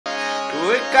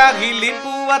ওই কাহিলি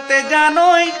পুয়াতে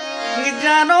জানই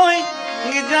জানই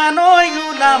জানই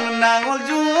গুলাম নাঙল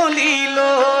জুলি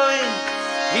লই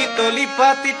হিতলি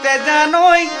পাতিতে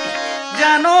জানই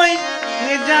জানই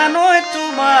জানই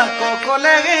তোমাক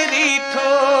ককলে এৰি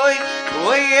থৈ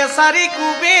ওই এসাৰি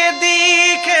কুবে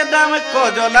দিখে দাম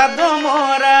কজলা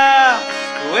দমৰা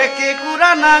ওই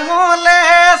কেকুৰা নাঙলে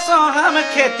চহাম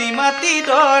খেতি মাটি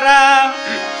ধৰা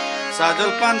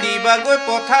সাজল পান দিবা গৈ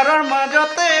পথাৰৰ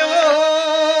মাজতে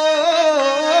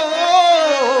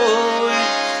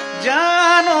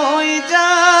জানই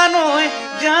জানই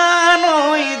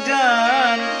জানই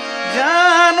জান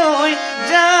জানই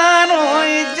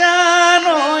জানই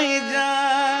জানই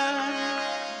জান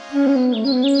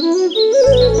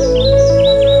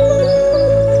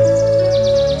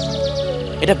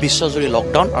এটা বিশ্বজুৰি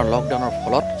লকডাউন আৰু লকডাউনৰ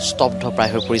ফলত স্তব্ধ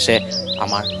প্ৰায় হৈ পৰিছে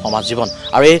আমাৰ সমাজ জীৱন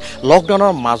আৰু এই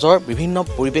লকডাউনৰ মাজৰ বিভিন্ন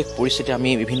পৰিৱেশ পৰিস্থিতি আমি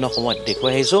বিভিন্ন সময়ত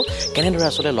দেখুৱাই আহিছোঁ কেনেদৰে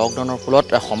আচলতে লকডাউনৰ ফলত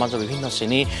সমাজৰ বিভিন্ন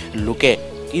শ্ৰেণীৰ লোকে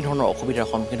কি ধৰণৰ অসুবিধাৰ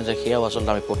সন্মুখীন হৈছে সেয়াও আচলতে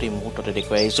আমি প্ৰতি মুহূৰ্ততে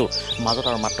দেখুৱাই আহিছোঁ মাজত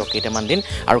আৰু মাত্ৰ কেইটামান দিন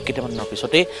আৰু কেইটামান দিনৰ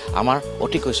পিছতেই আমাৰ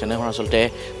অতিকৈ চেনেহৰ আচলতে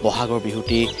বহাগৰ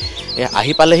বিহুটি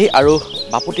আহি পালেহি আৰু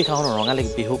বাপুতি সাহোনৰ ৰঙালী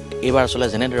বিহুক এইবাৰ আচলতে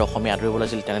যেনেদৰে অসমীয়া আদৰিব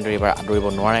লাগিছিল তেনেদৰে এইবাৰ আদৰিব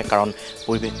নোৱাৰে কাৰণ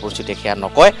পৰিৱেশ পৰিস্থিতিয়ে সেয়া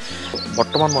নকয়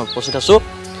বৰ্তমান মই উপস্থিত আছোঁ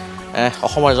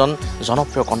অসমৰ এজন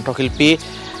জনপ্ৰিয় কণ্ঠশিল্পী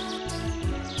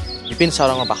বিপিন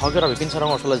চাওডাঙৰ বাসগৃহত বিপিন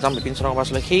চাওডাঙৰ ওচৰলৈ যাম বিপিন চাওডাঙৰ পৰা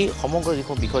আচলতে সেই সমগ্ৰ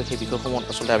যিসমূহ বিষয় সেই বিষয়সমূহত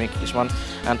আচলতে আমি কিছুমান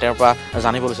তেওঁৰ পৰা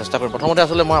জানিবলৈ চেষ্টা কৰিম প্ৰথমতে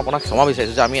আচলতে মই আপোনাক ক্ষমা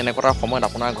বিচাৰিছোঁ যে আমি এনেকুৱা এটা সময়ত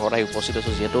আপোনাৰ ঘৰত আহি উপস্থিত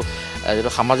হৈছোঁ যিটো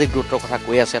সামাজিক গুৰুত্বৰ কথা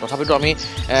কৈ আছে তথাপিতো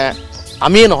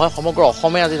আমিয়ে নহয় সমগ্ৰ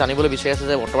অসমে আজি জানিবলৈ বিচাৰি আছে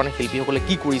যে বৰ্তমান শিল্পীসকলে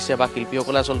কি কৰিছে বা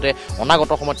শিল্পীসকলে আচলতে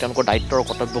অনাগত সময়ত তেওঁলোকৰ দায়িত্ব আৰু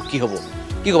কৰ্তব্য কি হ'ব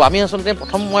কি ক'ব আমি আচলতে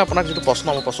প্ৰথম মই আপোনাক যিটো প্ৰশ্ন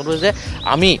মোৰ প্ৰশ্নটো হৈছে যে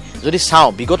আমি যদি চাওঁ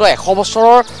বিগত 100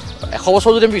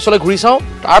 বছৰ যদি আমি পিছলৈ ঘূৰি চাওঁ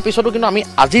তাৰ পিছতো কিন্তু আমি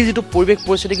আজিৰ যিটো পৰিৱেশ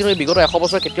পৰিস্থিতি কিন্তু বিগত 100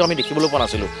 বছৰ কেতিয়াও আমি দেখিবলৈ পোৱা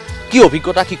নাছিলোঁ কি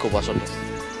অভিজ্ঞতা কি ক'ব আচলতে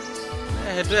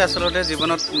সেইটোৱে আচলতে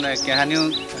জীৱনত কাহিনীও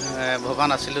ভবা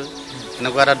নাছিলোঁ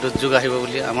এনেকুৱা এটা দুৰ্যোগ আহিব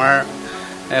বুলি আমাৰ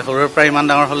সৰুৰ পৰা ইমান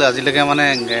ডাঙৰ হ'লে আজিলৈকে মানে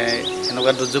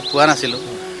এনেকুৱা দুৰ্যোগ পোৱা নাছিলোঁ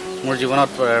মোৰ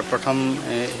জীৱনত প্ৰথম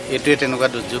এইটোৱে তেনেকুৱা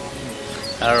দুৰ্যোগ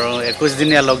আৰু 21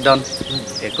 দিনীয়া লকডাউন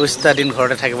 21টা দিন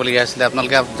ঘৰতে থাকিবলগীয়া হৈছিলে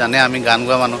আপোনালোকে জানে আমি গান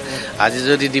গোৱা মানুহ আজি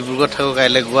যদি ডিব্ৰুগড়ত থাকোঁ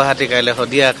কাইলৈ গুৱাহাটী কাইলৈ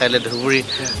শদিয়া কাইলৈ ধুবুৰী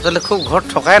আচলতে খুব ঘৰত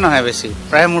থকাই নহয় বেছি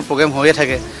প্ৰায় মোৰ প্ৰগ্ৰেম হৈয়ে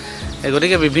থাকে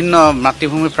গতিকে বিভিন্ন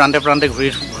মাতৃভূমিৰ প্ৰান্তে প্ৰান্তে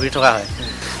ঘূৰি থকা হয়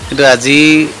কিন্তু আজি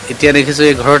এতিয়া দেখিছোঁ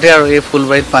এই ঘৰতে আৰু এই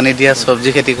ফুলবাৰীত পানী দিয়া চব্জি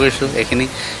খেতি কৰিছোঁ এইখিনি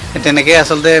তেনেকৈ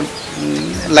আচলতে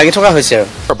লাগি থকা হৈছে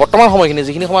আৰু বৰ্তমান সময়খিনি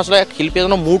যিখিনি সময় আচলতে শিল্পী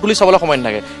এজনৰ মূৰ তুলি চাবলৈ সময়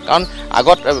নাথাকে কাৰণ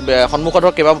আগত সন্মুখত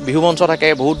ধৰক কেইবা বিহু মঞ্চ থাকে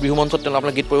বহুত বিহু মঞ্চত তেওঁলোকে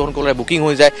আপোনাৰ গীত পৰিৱেশন কৰিবলৈ বুকিং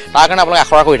হৈ যায় তাৰ কাৰণে আপোনালোকে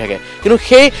আখৰা কৰি থাকে কিন্তু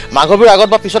সেই মাঘৰ বিহুৰ আগত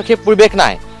বা পিছত সেই পৰিৱেশ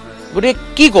নাই গতিকে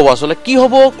কি ক'ব আচলতে কি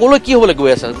হ'ব ক'লৈ কি হ'বলৈ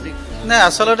গৈ আছে নাই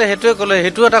আচলতে সেইটোৱে ক'লে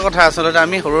সেইটো এটা কথা আচলতে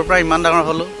আমি সৰুৰ পৰা ইমান ডাঙৰ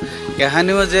হ'লোঁ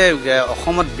কাহিনীও যে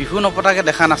অসমত বিহু নপতাকৈ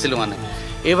দেখা নাছিলোঁ মানে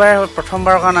এইবাৰ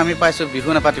প্ৰথমবাৰৰ কাৰণে আমি পাইছোঁ বিহু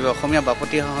নাপাতিব অসমীয়া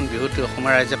বাপতি সাহোন বিহুটো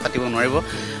অসমীয়া ৰাইজে পাতিব নোৱাৰিব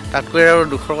তাতকৈ আৰু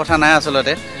দুখৰ কথা নাই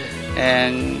আচলতে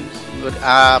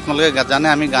আপোনালোকে জানে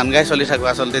আমি গান গাই চলি থাকোঁ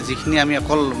আচলতে যিখিনি আমি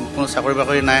অকল কোনো চাকৰি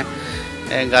বাকৰি নাই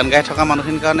গান গাই থকা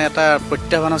মানুহখিনিৰ কাৰণে এটা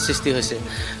প্ৰত্যাহ্বানৰ সৃষ্টি হৈছে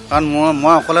কাৰণ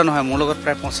মই অকলে নহয় মোৰ লগত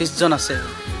প্ৰায় 25 জন আছে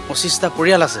 25টা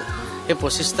পৰিয়াল আছে এই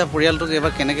 25টা পৰিয়ালটোক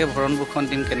এইবাৰ কেনেকৈ ভৰণ পোষণ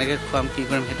দিম কেনেকৈ খুৱাম কি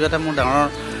কৰিম সেইটো এটা মোৰ ডাঙৰ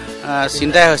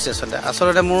চিন্তাই হৈছে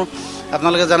আচলতে মোৰ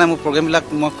আপোনালোকে জানে মোৰ প্ৰগ্ৰেমবিলাক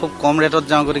মই খুব কম ৰেটত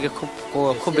যাওঁ গতিকে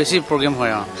খুব বেছি প্ৰগ্ৰেম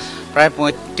হয় প্ৰায়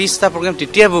 35টা প্ৰগ্ৰেম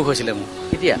তেতিয়াই বুক হৈছিলে মোৰ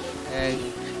এতিয়া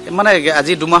মানে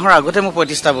আজি 2 মাহৰ আগতে মোৰ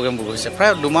 35টা প্ৰগ্ৰেম বুক হৈছে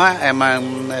প্ৰায় 2 মাহ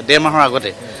 1.5 মাহৰ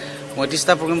আগতে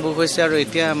 35টা প্ৰগ্ৰেম বুক হৈছে আৰু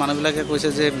এতিয়া মানুহবিলাকে কৈছে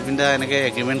যে বিভিন্ন এনেকৈ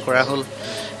এগ্ৰিমেণ্ট কৰা হ'ল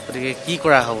গতিকে কি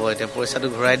কৰা হ'ব এতিয়া পইচাটো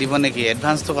ঘূৰাই দিব নেকি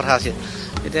এডভান্সটো কথা আছিল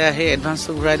এতিয়া সেই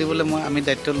এডভান্সটো ঘূৰাই দিবলৈ আমি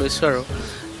দায়িত্ব লৈছোঁ আৰু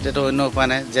এতিয়াতো অন্য উপায়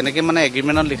নাই যেনেকৈ মানে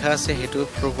এগ্ৰিমেণ্টত লিখা আছে সেইটো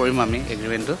থ্ৰু কৰিম আমি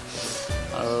এগ্ৰিমেণ্টটো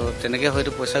আৰু তেনেকৈ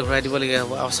হয়তো পইচা ঘূৰাই দিবলগীয়া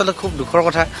হ'ব আচলতে খুব দুখৰ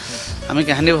কথা আমি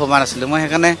কাহিনী ভবা নাছিলোঁ মই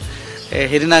সেইকাৰণে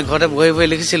সেইদিনা ঘৰতে বহি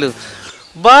লিখিছিলোঁ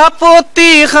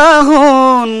বাপতি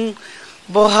সাহোন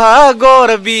বহাগৰ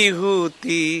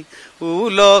বিহুতি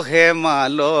উলহে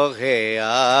মালহে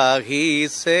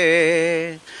আহিছে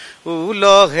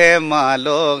উলহে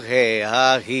মালহে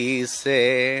আহিছে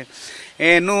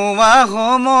এনুৱা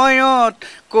সময়ত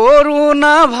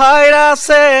কৰোনা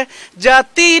ভাইৰাছে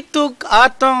জাতিটোক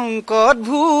আতংকত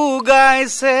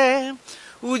ভুগাইছে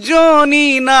উজনি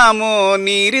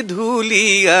নামনিৰ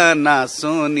ধুলীয়া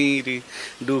নাচনিৰ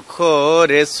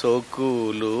দুখৰে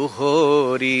চকুলো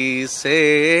হৰিছে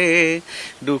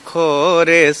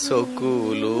দুখৰে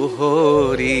চকুলো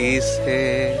হৰিছে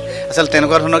আচলতে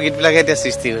তেনেকুৱা ধৰণৰ গীতবিলাকে এতিয়া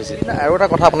সৃষ্টি হৈছে। আৰু এটা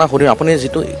কথা আপোনাক সুধিম, আপুনি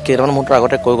যিটো কেইটামান মুহূৰ্তৰ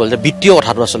আগতে কৈ গ'ল যে বিত্তীয়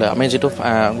কথাটো আচলতে আমি যিটো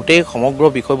গোটেই সমগ্ৰ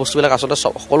বিষয়বস্তুবিলাক আচলতে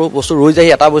সকলো বস্তু ৰৈ যায়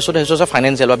এটা বস্তুতে হৈছে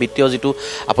ফাইনেন্সিয়েল বা বিত্তীয় যিটো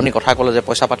আপুনি কথা ক'লে যে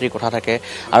পইচা পাতিৰ কথা থাকে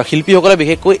আৰু শিল্পীসকলে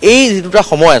বিশেষকৈ এই যিটো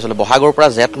সময় আচলতে বহাগৰ পৰা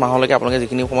জেঠ মাহলৈকে আপোনালোকে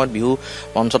যিখিনি সময়ত বিহু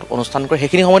মঞ্চত অনুষ্ঠান কৰে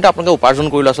সেইখিনি সময়তে আপোনালোকে উপাৰ্জন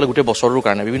কৰিলে আচলতে গোটেই বছৰটোৰ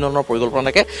কাৰণে বিভিন্ন ধৰণৰ পৰিকল্পনা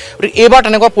থাকে। গতিকে এইবাৰ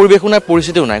তেনেকুৱা পৰিৱেশো নাই,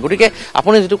 পৰিস্থিতিও নাই। গতিকে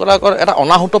আপুনি যিটো কথা কয় এটা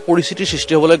অনাহুত পৰিস্থিতিৰ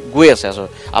সৃষ্টি হ'বলৈ গৈ আছে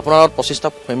আচলতে। আপোনাৰ 25টা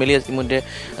ফেমিলি ইতিমধ্যে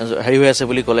হেৰি হৈ আছে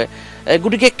বুলি ক'লে।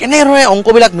 গতিকে কেনেদৰে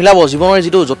অংকবিলাক মিলাব জীৱনৰ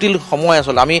যিটো জটিল সময়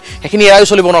আচলতে আমি সেইখিনি এৰাই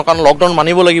চলিব নোৱাৰোঁ, কাৰণ লকডাউন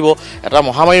মানিব লাগিব, এটা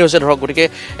মহামাৰী হৈছে ধৰক। গতিকে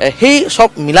সেই চব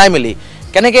মিলাই মেলি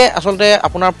কেনেকৈ আচলতে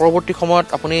আপোনাৰ পৰৱৰ্তী সময়ত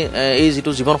আপুনি এই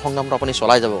যিটো জীৱন সংগ্ৰামটো আপুনি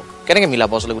চলাই যাব কেনেকৈ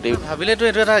মিলাব আচলতে গোটেই ভাবিলেতো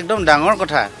এইটো এটা একদম ডাঙৰ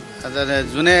কথা।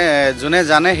 যোনে যোনে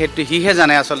জানে সেইটো সিহে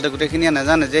জানে আচলতে, গোটেইখিনিয়ে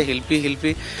নাজানে যে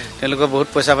শিল্পী তেওঁলোকৰ বহুত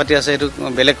পইচা পাতি আছে, এইটো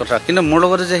বেলেগ কথা। কিন্তু মোৰ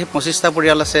লগতে যে সেই 25টা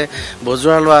পৰিয়াল আছে,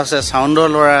 বজোৱাৰ ল'ৰা আছে, চাউণ্ডৰ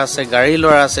ল'ৰা আছে, গাড়ী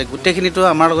ল'ৰা আছে, গোটেইখিনিতো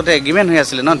আমাৰ লগতে এগ্ৰিমেণ্ট হৈ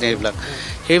আছিলে ন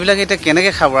সেইবিলাকে এতিয়া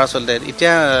কেনেকৈ খাব আচলতে।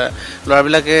 এতিয়া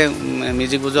ল'ৰাবিলাকে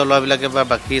মিউজিক বজোৱা ল'ৰাবিলাকে বা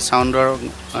বাকী চাউণ্ডৰ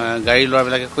গাড়ী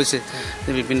ল'ৰাবিলাকে কৈছে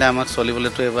যে বিপিনদা আমাক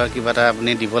চলিবলৈতো এবাৰ কিবা এটা আপুনি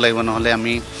দিব লাগিব, নহ'লে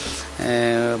আমি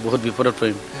বহুত বিপদত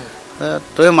পৰিম।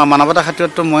 তই মানৱতা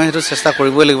খাতিৰততো মই সেইটো চেষ্টা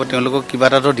কৰিবই লাগিব, তেওঁলোকক কিবা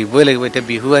এটাতো দিবই লাগিব। এতিয়া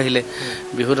বিহু আহিলে,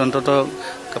 বিহুত অন্তত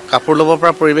কাপোৰ ল'ব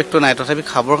পৰা পৰিৱেশটো নাই, তথাপি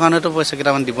খাবৰ কাৰণেতো পইচা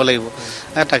কেইটামান দিব লাগিব।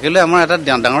 তাকে লৈ আমাৰ এটা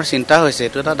ডাঙৰ চিন্তা হৈছে,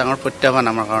 এইটো এটা ডাঙৰ প্ৰত্যাহ্বান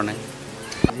আমাৰ কাৰণে।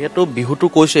 যিহেতু বিহুটো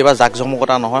কৈছোঁ এইবাৰ জাক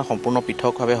জমকতা নহয়, সম্পূৰ্ণ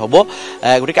পৃথকভাৱে হ'ব।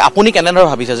 গতিকে আপুনি কেনেদৰে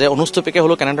ভাবিছে যে অনুষ্ঠুপিকে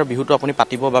হ'লেও কেনেদৰে বিহুটো আপুনি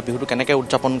পাতিব বা বিহুটো কেনেকৈ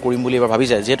উদযাপন কৰিম বুলি এবাৰ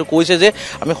ভাবিছে? যিহেতু কৈছে যে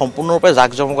আমি সম্পূৰ্ণৰূপে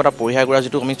জাক জমকতা পৰিহাৰ কৰা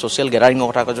যিটো আমি ছ'চিয়েল গেডাৰিঙৰ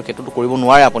কথা কৈছোঁ সেইটোতো কৰিব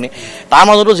নোৱাৰে আপুনি, তাৰ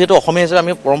মাজতো যিহেতু অসমীয়া হিচাপে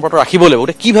আমি পৰম্পৰাটো ৰাখিব লাগিব।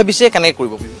 গতিকে কি ভাবিছে কেনেকৈ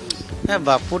কৰিব?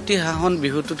 বাপুতি সাহোন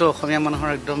বিহুটোতো অসমীয়া মানুহৰ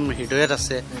একদম হৃদয়ত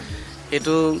আছে।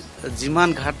 এইটো যিমান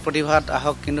ঘাট প্ৰতিভাত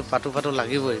আহক কিন্তু পাতো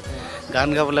লাগিবই, গান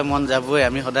গাবলৈ মন যাবই।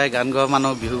 আমি সদায় গান গোৱা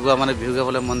মানুহ, বিহু গোৱা মানে বিহু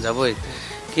গাবলৈ মন যাবই।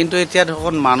 কিন্তু এতিয়া ধৰক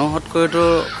মানুহতকৈতো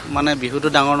মানে বিহুটো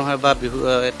ডাঙৰ নহয় বা বিহু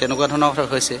তেনেকুৱা ধৰণৰ কথা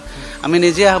হৈছে। আমি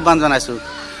নিজে আহ্বান জনাইছোঁ,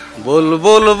 বল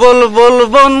বল বল বল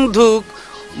বন্ধুক,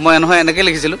 মই নহয় এনেকৈ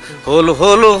লিখিছিলোঁ, হল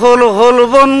হল হল হল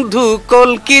বন্ধু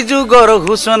কলকি যুগৰ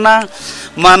ঘোষণা,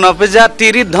 মানৱ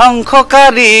জাতিৰ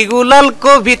ধ্বংসকাৰী গুলাল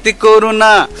কভিত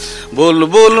কৰোণা, বল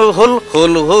বল হল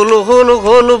হল হল হল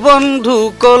হল বন্ধু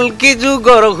কলকি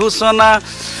যুগৰ ঘোষণা,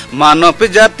 মানৱ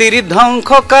জাতিৰ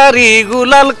ধ্বংসকাৰী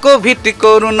গুলাল কভিত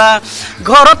কৰোণা,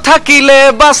 ঘৰত থাকিলে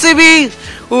বাচিবি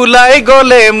ওলাই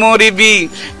গ'লে মৰিবি,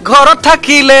 ঘৰত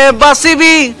থাকিলে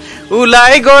বাচিবি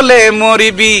ওলাই গ'লে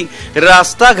মৰিবি,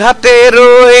 ৰাস্তা ঘাটে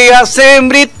ৰৈ আছে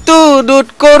মৃত্যু দূত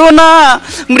কৰোণা,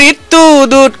 মৃত্যু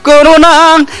দূত কৰোণা,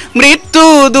 মৃত্যু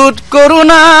দূত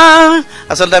কৰোণা।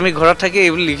 আচলতে আমি ঘৰত থাকি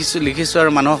এইবোৰ লিখিছোঁ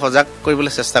আৰু মানুহক সজাগ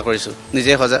কৰিবলৈ চেষ্টা কৰিছোঁ।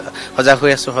 নিজে সজাগ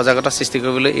হৈ আছোঁ, সজাগতা সৃষ্টি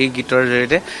কৰিবলৈ এই গীতৰ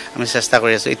জৰিয়তে আমি চেষ্টা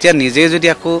কৰি আছোঁ। এতিয়া নিজে যদি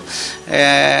আকৌ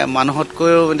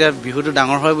মানুহতকৈও এতিয়া বিহুটো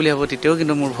ডাঙৰ হয় বুলি ভাবোঁ তেতিয়াও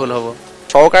কিন্তু মোৰ ভুল হ'ব।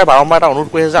 চৰকাৰে বাৰম্বাৰ এটা অনুৰোধ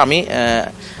কৰিছে যে আমি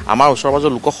আমাৰ ওচৰ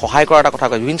পাজৰ লোকক সহায় কৰাৰ এটা কথা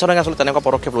কয়। বিভিন্ন চৰকাৰে আচলতে তেনেকুৱা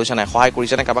পদক্ষেপ লৈছে নাই, সহায়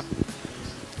কৰিছেনে কাৰোবাক?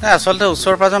 আচলতে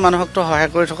ওচৰ পাজৰ মানুহকতো সহায়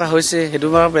কৰি থকা হৈছে, সেইটো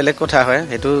বাৰু বেলেগ কথা হয়,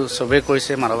 সেইটো চবেই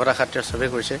কৰিছে, মানৱতা খাতিৰত চবেই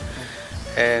কৰিছে।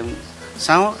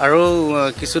 চাওঁ আৰু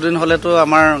কিছুদিন হ'লেতো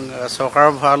আমাৰ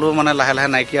চৰকাৰৰ ভঁৰালো মানে লাহে লাহে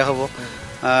নাইকিয়া হ'ব,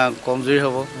 কমজুৰি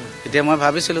হ'ব। এতিয়া মই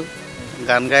ভাবিছিলোঁ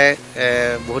গান গাই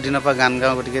বহুত দিনৰ পৰা গান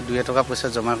গাওঁ, গতিকে 2 টকা পইচা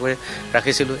জমা কৰি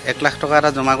ৰাখিছিলোঁ, 1 লাখ টকা এটা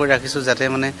জমা কৰি ৰাখিছোঁ, যাতে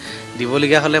মানে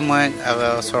দিবলগীয়া হ'লে মই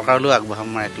চৰকাৰলৈও আগবঢ়াম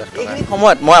মই 1 লাখ টকা। এই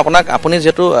সময়ত মই আপুনি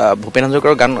যিহেতু ভূপেন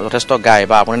হাজৰিকাৰ গান যথেষ্ট গায়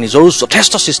বা আপোনাৰ নিজৰো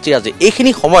যথেষ্ট সৃষ্টি আছে,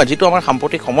 এইখিনি সময়ত যিটো আমাৰ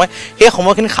সাম্প্ৰতিক সময়, সেই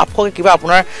সময়খিনি খাপ খোৱাকৈ কিবা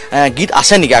আপোনাৰ গীত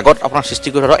আছে নেকি আগত আপোনাৰ সৃষ্টি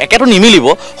কৰি ধৰক? একেটো নিমিলিব,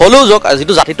 হ'লেও যাওক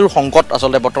যিটো জাতিটোৰ সংকট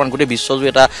আচলতে বৰ্তমান গোটেই বিশ্বজুৰি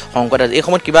এটা সংকট আছে, এই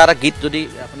সময়ত কিবা এটা গীত যদি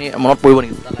আপুনি মনত পৰিব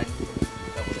নেকি?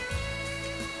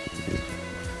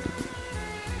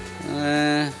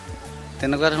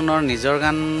 তেনেকুৱা ধৰণৰ নিজৰ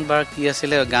গান বা কি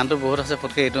আছিলে, গানটো বহুত আছে,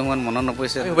 পটকৈ এইটো সময়ত মনত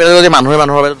নপৰিছে।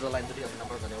 মানুহৰ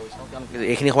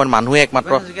এইখিনি সময়ত মানুহে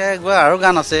একমাত্ৰ আৰু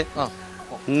গান আছে,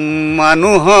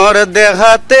 মানুহৰ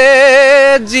দেহাতে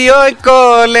জীয়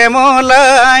কলে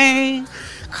মলাই,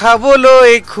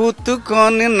 খাবলৈ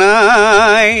খুতুকন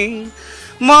নাই,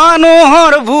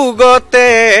 মানুহৰ ভোগতে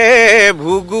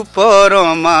ভোগু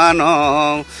পৰমান,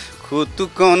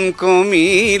 খুতুকন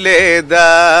কমিলে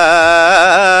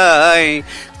দাই,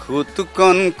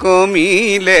 খুতুকন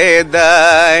কমিলে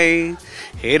দাই,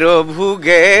 হেৰ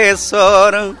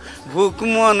ভোগেশ্বৰ ভোক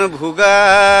মন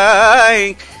ভোগাই,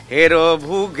 হেৰ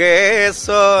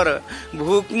ভোগেশ্বৰ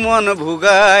ভোক মন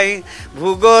ভোগাই,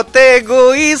 ভোগতে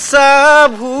গৈছা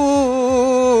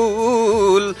ভুল,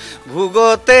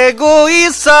 ভোগতে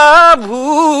গৈছা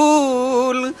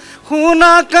ভুল,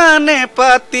 শুনা কাণে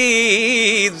পাতি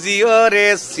জীয়ৰে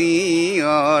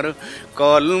চিঞৰ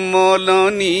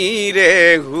কলমলনিৰে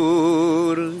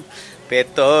ঘূৰ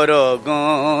পেটৰ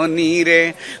গণিৰে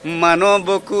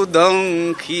মানৱকো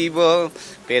দংশিব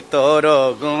পেটৰ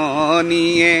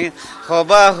গণিয়ে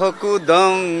সবাহকো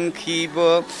দংশিব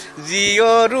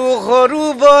জীয়ৰো সৰু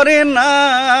বৰে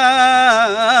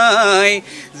নাই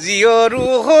জীয়ৰো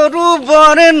সৰু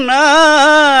বৰে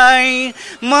নাই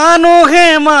মানুহে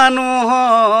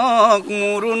মানুহক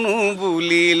মোৰনো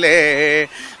বুলিলে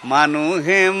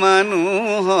মানুহে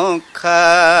মানুহক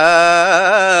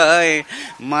খায়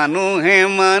মানুহে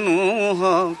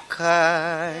মানুহক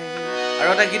খায় আৰু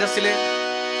এটা গীত আছিলে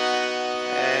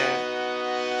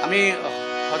আমি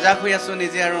সজাগ হৈ আছোঁ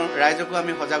নিজে আৰু ৰাইজকো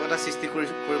আমি সজাগতা সৃষ্টি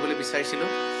কৰিবলৈ বিচাৰিছিলোঁ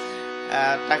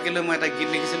তাকে লৈ মই এটা গীত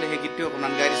লিখিছিলোঁ সেই গীতটো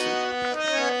অকণমান গাই দিছোঁ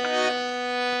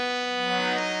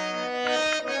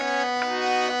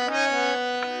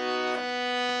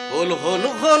হল হল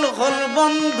হল হল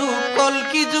বন্ধু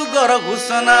কলকি যুগৰ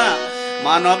ঘোষণা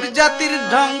মানৱ জাতিৰ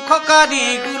ধ্বংসকাৰী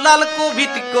গুলাল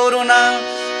কোভিড কৰোনা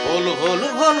হল হল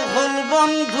হল হল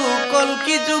বন্ধু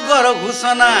কলকি যুগৰ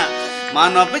ঘোষণা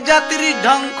মানৱ জাতিৰ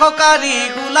ধ্বংসকাৰী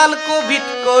গুলাল কোভিড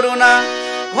কৰোনা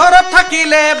ঘৰত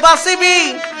থাকিলে বাচিবি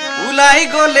ওলাই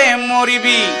গলে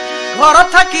মৰিবি ঘৰত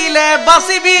থাকিলে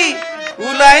বাচিবি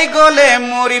ওলাই গলে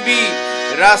মৰিবি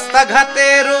ৰাস্তা ঘাটে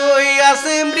ৰই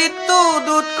আছে মৃত্যু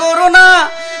দূত কৰোনা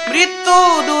মৃত্যু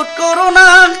দূত কৰোনা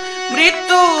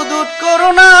মৃত্যু দূত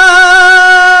কৰোনা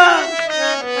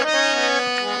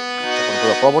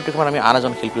পৰৱৰ্তী সময়ত আমি আন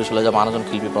এজন শিল্পীৰ ওচৰলৈ যাম আন এজন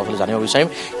শিল্পীৰ পৰা জানিব বিচাৰিম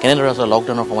কেনেদৰে আচলতে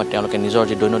লকডাউনৰ সময়ত তেওঁলোকে নিজৰ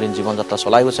যি দৈনন্দিন জীৱন যাত্ৰা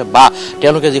চলাই গৈছে বা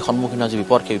তেওঁলোকে যি সন্মুখীন হোৱা যি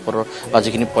বিপদ সেই বিপদৰ বা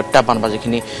যিখিনি প্ৰত্যাহ্বান বা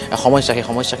যিখিনি সমস্যা সেই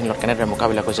সমস্যাখিনিৰ লগত কেনেদৰে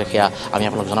মোকাবিলা কৰিছে সেয়া আমি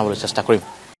আপোনালোক জনাবলৈ চেষ্টা কৰিম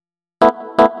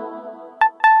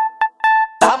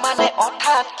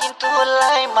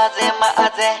মাঝে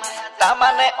মাঝে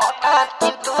তামানে অৰ্থাৎ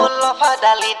কিন্তু লফা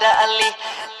ডালি ডালি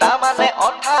তামানে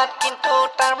অৰ্থাৎ কিন্তু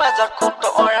তাৰ মাজত খুঁটো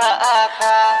অৰা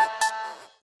আশা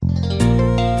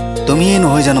তুমি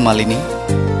নহয় জানো মালিনী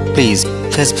প্লিজ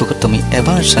ফেসবুকত তুমি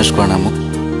এবাৰ সাৰ্চ কৰা না মোক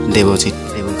দেৱজিৎ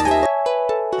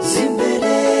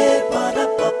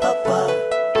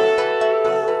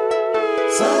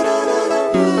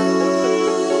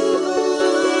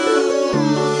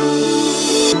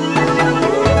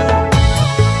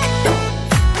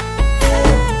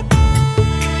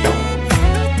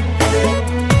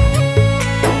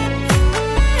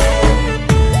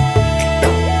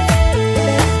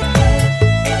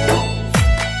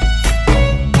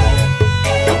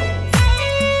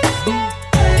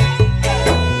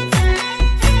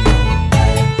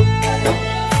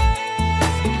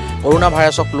কৰোনা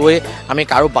ভাইৰাছক লৈ আমি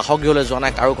কাৰো বাসগৃহলৈ যোৱা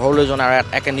নাই কাৰো ঘৰলৈ যোৱা নাই আৰু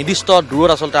এক নিৰ্দিষ্ট দূৰত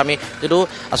আচলতে আমি যিটো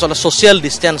আচলতে ছ'চিয়েল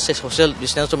ডিষ্টেঞ্চ সেই ছ'চিয়েল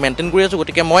ডিষ্টেঞ্চটো মেইনটেইন কৰি আছোঁ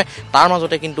গতিকে মই তাৰ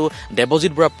মাজতে কিন্তু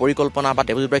দেৱজিৎ বৰাৰ পৰিকল্পনা বা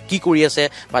দেৱজিৎ বৰাই কি কৰি আছে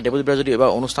বা দেৱজিৎ বৰাই যদি এইবাৰ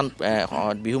অনুষ্ঠান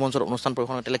বিহু মঞ্চত অনুষ্ঠান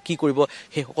পৰিৱেশন তেতিয়াহ'লে কি কৰিব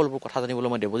সেই সকলোবোৰ কথা জানিবলৈ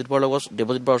মই দেৱজিৎ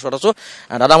বৰাৰ ওচৰত আছোঁ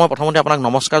দাদা মই প্ৰথমতে আপোনাক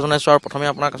নমস্কাৰ জনাইছোঁ আৰু প্ৰথমে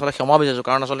আপোনাক আচলতে ক্ষমা বিচাৰিছোঁ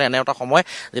কাৰণ আচলতে এনে এটা সময়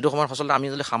যিটো সময়ত আচলতে আমি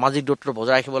যদি সামাজিক দূৰত্বটো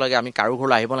বজাই ৰাখিব লাগে আমি কাৰো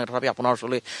ঘৰলৈ আহিব লাগে তথাপি আপোনাৰ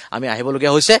ওচৰলৈ আমি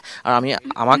আহিবলগীয়া হৈছে আৰু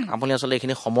আপুনি আচলতে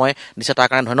এইখিনি সময় দিছে তাৰ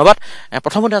কাৰণে ধন্যবাদ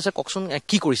প্ৰথমতে আছে কওকচোন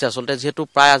কি কৰিছে আচলতে যিহেতু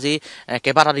প্ৰায় আজি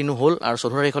কেইবাটা দিনো হ'ল আৰু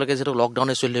 14 তাৰিখলৈকে যিহেতু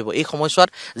লকডাউনে চলি থাকিব এই সময়ছোৱাত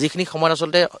যিখিনি সময়ত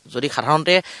আচলতে যদি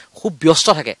সাধাৰণতে খুব ব্যস্ত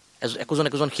থাকে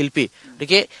একোজন শিল্পী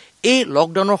গতিকে এই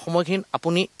লকডাউনৰ সময়খিনিত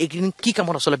আপুনি এইকেইদিন কি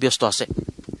কামত আচলতে ব্যস্ত আছে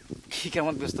কি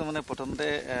কামত ব্যস্ত মানে প্ৰথমতে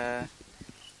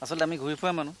আচলতে আমি ঘূৰি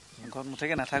ফুৰা মানুহ ঘৰত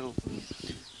মুঠেকৈ নাথাকোঁ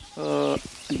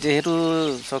যেহেতু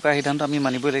চৰকাৰৰ সিদ্ধান্ত আমি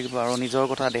মানিবই লাগিব আৰু নিজৰ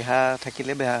কথা দেহা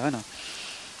থাকিলে বেয়া হয় ন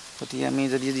গতিকে আমি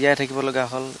যদি জীয়াই থাকিব লগা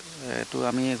হ'ল এইটো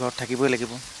আমি ঘৰত থাকিবই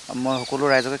লাগিব মই সকলো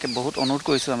ৰাইজকে বহুত অনুৰোধ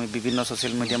কৰিছোঁ আমি বিভিন্ন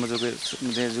ছ'চিয়েল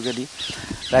মিডিয়াৰ যোগেদি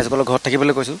ৰাইজসকলক ঘৰত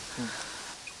থাকিবলৈ কৈছোঁ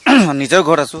নিজৰ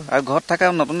ঘৰত আছোঁ আৰু ঘৰত থকা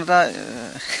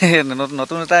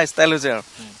নতুন এটা ষ্টাইল হৈছে আৰু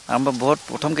বহুত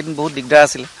প্ৰথম কেইদিন বহুত দিগদাৰ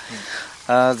আছিলে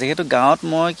যিহেতু গাঁৱত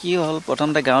মই কি হ'ল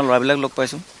প্ৰথমতে গাঁৱৰ ল'ৰাবিলাক লগ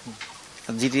পাইছোঁ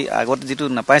আগতে যিটো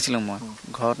নাপাইছিলোঁ মই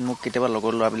ঘৰত মোক কেতিয়াবা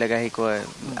লগৰ ল'ৰাবিলাকে আহি কয়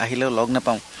আহিলেও লগ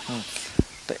নাপাওঁ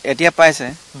এতিয়া পাইছে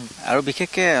আৰু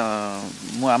বিশেষকৈ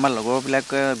আমাৰ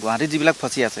লগৰবিলাকে গুৱাহাটীত যিবিলাক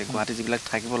ফচি আছে গুৱাহাটীত যিবিলাক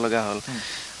থাকিব লগা হ'ল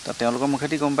তাত তেওঁলোকৰ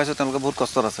মুখেদি গম পাইছোঁ তেওঁলোকে বহুত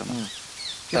কষ্টত আছে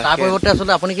তাৰ পৰিৱৰ্তে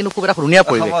আচলতে আপুনি কিন্তু খুব এটা ধুনীয়া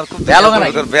পৰিৱেশ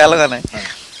বেয়া লগা নাই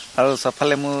আৰু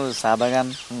চবফালে মোৰ চাহ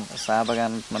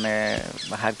বাগান মানে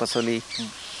শাক পাচলি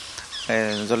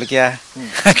জলকীয়া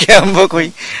আৰম্ভ কৰি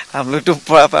আমলখিটো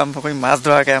পৰা আৰম্ভ কৰি মাছ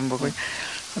ধৰাকৈ আৰম্ভ কৰি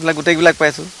এইবিলাক গোটেইবিলাক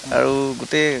পাইছোঁ আৰু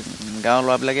গোটেই গাঁৱৰ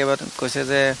ল'ৰাবিলাকে এবাৰ কৈছে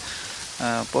যে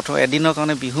প্ৰথম এদিনৰ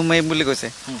কাৰণে বিহু মাৰিম বুলি কৈছে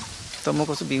তো মই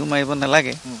কৈছোঁ বিহু মাৰিব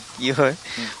নালাগে কি হয়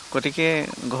গতিকে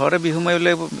ঘৰতে বিহু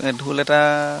মাৰিবলৈ ঢোল এটা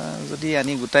যদি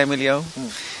আনি গোটাই মেলি আৰু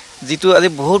যিটো আজি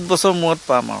বহুত বছৰ মূৰত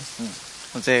পাম আৰু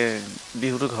যে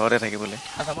বিহুটো ঘৰতে থাকিবলৈ।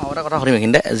 আচ্ছা মই আৰু এটা কথা সুধিম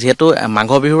এইখিনিতে যিহেতু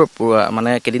মাঘৰ বিহুৰ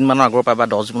মানে কেইদিনমানৰ আগৰ পৰা বা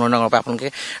 10 দিনৰ আগৰ পৰা আপোনালোকে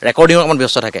ৰেকৰ্ডিঙৰ অকণমান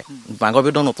ব্যস্ত থাকে মাঘৰ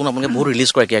বিহুটো নতুন আপোনালোকে বহুত ৰিলিজ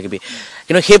কৰে কিবা কিবি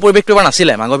কিন্তু সেই পৰিৱেশটো এবাৰ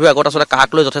নাছিলে মাঘৰ বিহুৰ আগত আচলতে কাক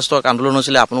লৈ যথেষ্ট আন্দোলন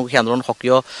হৈছিলে আপোনালোকে সেই আন্দোলন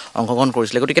সক্ৰিয় অংশগ্ৰহণ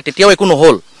কৰিছিলে গতিকে তেতিয়াও একো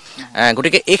নহ'ল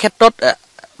গতিকে এই ক্ষেত্ৰত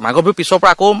মাঘৰ বিহুৰ পিছৰ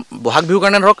পৰা আকৌ বহাগ বিহুৰ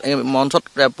কাৰণে ধৰক মঞ্চত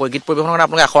গীত পৰিৱেশনৰ কাৰণে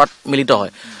আপোনালোকে আখৰাত মিলিত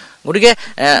হয় গতিকে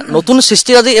নতুন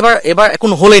সৃষ্টি আজি এবাৰ একো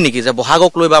নহ'লেই নেকি যে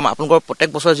বহাগক লৈ বা আপোনালোকৰ প্ৰত্যেক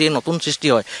বছৰ যি নতুন সৃষ্টি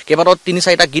হয় কেইবাটাও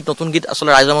 3-4টা গীত নতুন গীত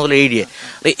আচলতে ৰাইজৰ মাজলৈ এৰি দিয়ে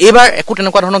এইবাৰ একো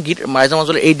তেনেকুৱা ধৰণৰ গীত ৰাইজৰ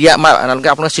মাজলৈ এৰি দিয়া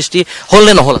আপোনালোকে সৃষ্টি হ'ল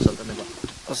নে নহ'ল আচলতে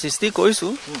সৃষ্টি কৰিছো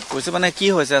মানে কি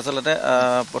হৈছে আচলতে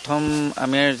প্ৰথম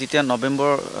আমি যেতিয়া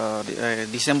নৱেম্বৰ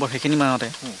ডিচেম্বৰ সেইখিনি মাহতে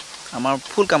আমাৰ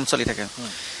ফুল কাম চলি থাকে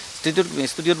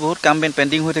ষ্টুডিঅ'ত বহুত কাম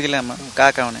পেণ্ডিং হৈ থাকিলে আমাৰ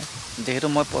কাৰ কাৰণে যেহেতু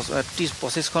মই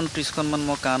 25-30খন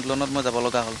মই কাৰ আন্দোলনত মই যাব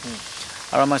লগা হ'ল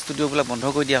আৰু আমাৰ ষ্টুডিঅ'বিলাক বন্ধ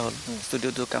কৰি দিয়া হ'ল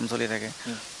ষ্টুডিঅ'টো কাম চলি থাকে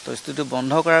তো ষ্টুডিঅ'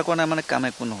 বন্ধ কৰাৰ কাৰণে মানে কাম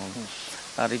একো নহ'ল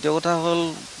আৰু দ্বিতীয় কথা হ'ল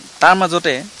তাৰ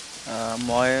মাজতে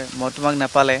মই তোমাক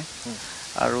নাপালে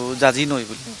আৰু জাজি নৈ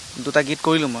বুলি 2টা গীত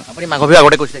কৰিলোঁ মই আপুনি মাঘৰ বিহুৰ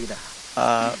আগতে কৈছিলে গীতা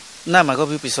নাই মাঘৰ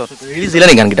বিহুৰ পিছত ৰিলিজ দিলে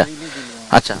নেকি গানকেইটা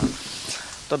আচ্ছা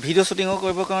তো ভিডিঅ' শ্বুটিঙো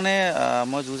কৰিবৰ কাৰণে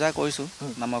মই যুজা কৰিছোঁ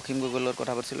নাম অসীম গগৈৰ লগত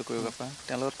কথা পাতিছিলোঁ কৰিবৰপৰা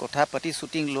তেওঁৰ লগত কথা পাতি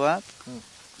শ্বুটিং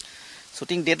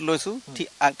ডেট লৈছোঁ ঠিক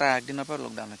তাৰ আগদিনৰ পৰা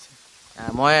লকডাউন হৈছে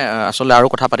মই আসলে আৰু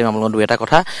কথা পাতিম আপোনালোকৰ দুই এটা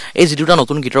কথা এই যি দুটা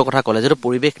নতুন গীতৰ কথা ক'লে যেটো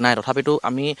পৰিৱেশ নাই তথাপিতো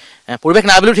আমি পৰিৱেশ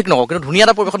নাই বুলি ঠিক নকওঁ কিন্তু ধুনীয়া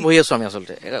এটা পৰিৱেশত বহি আছো আমি আসলে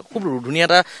খুব ধুনীয়া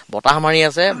এটা বতাহ মাৰি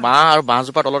আছে বাঁহ আৰু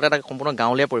বাঁহজোপাৰ তলতে এটা সম্পূৰ্ণ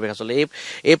গাঁৱলীয়া পৰিৱেশ আসলে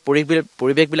এই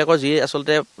পৰিৱেশবিলাকৰ যি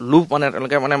আসলে লুপ মানে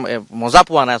তেওঁলোকে মানে মজা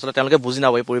পোৱা নাই আসলে তেওঁলোকে বুজি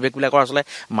নাপায় এই পৰিৱেশবিলাকৰ আসলে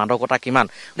মাদকতা কিমান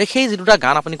সেই যি দুটা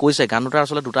গান আপুনি কৈছে গান দুটা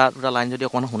আসলে দুটা লাইন যদি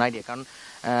অকমান শুনাই দিয়ে কাৰণ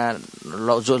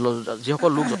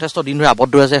যিসকল লোক যথেষ্ট দিন ধৰি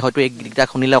আবদ্ধ আছে হয়তো এই গীতটা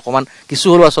শুনিলে অকমান কিছু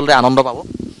হ'লেও আচলতে আনন্দ পাব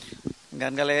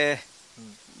গান গালে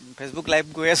ফেচবুক লাইভ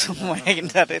গৈ আছো মই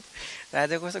কিন্তু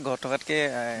ৰাইজে কৈছে ঘৰত থকাতকৈ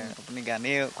আপুনি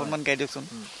গানেই অকণমান গাই দিয়কচোন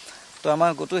তো আমাৰ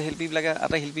গোটেই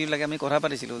শিল্পীবিলাকে আমি কথা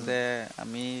পাতিছিলোঁ যে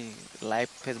আমি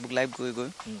ফেচবুক লাইভ গৈ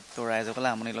তো ৰাইজসকলে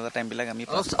আমনি লগা টাইমবিলাক আমি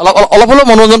অলপ হ'লেও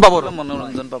মনোৰঞ্জন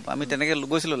পাব আমি তেনেকৈ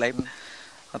গৈছিলোঁ লাইভ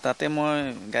তাতে মই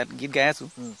গীত গাই আছোঁ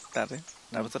তাতে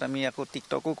তাৰপিছত আমি আকৌ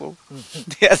টিকটকো কৰোঁ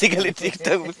আজিকালি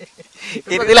টিকটক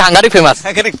সাংঘাতিক ফেমাছ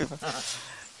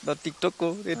টিকটক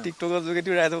কৰোঁ এই টিকটকৰ যোগেদি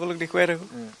ৰাইজসকলক দেখুৱাই থাকোঁ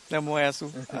যে মই আছোঁ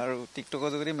আৰু টিকটকৰ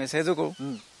যোগেদি মেছেজো কৰোঁ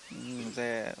যে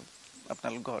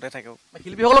আপোনালোক ঘৰতে থাকক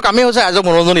শিল্পীসকলৰ কামেই হৈছে ৰাইজক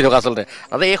মনোৰঞ্জন দি থকা আচলতে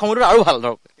তাতে এই সময়টোত আৰু ভাল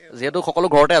ধৰক যিহেতু সকলো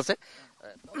ঘৰতে আছে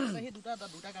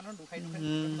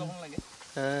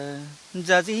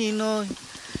জাজি নৈ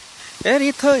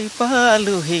এৰি থৈ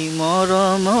পালোহি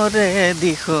মৰমৰে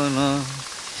দিখন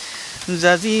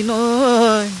জাজি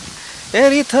নৈ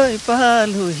এৰি থৈ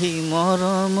পালোহি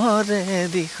মৰমৰে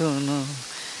দিখন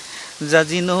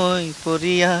জাজি নৈ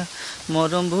পৰিয়া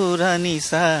মৰমবোৰ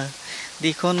আনিছা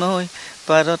দিখনৈ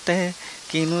পাৰতে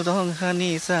কিনো ৰং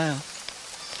সানিছা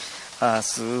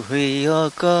আছো হৈ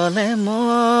অকলে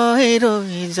মই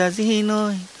ৰৈ জাজি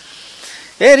নৈ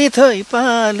এৰি থৈ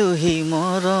পালোহি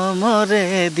মৰমৰে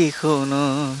দিখন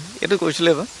এইটো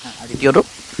কৈছিলে বা দ্বিতীয়টো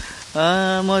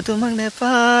মই তোমাক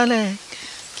নেপালে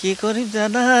কি কৰিম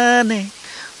জানানে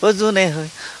অজুনে হয়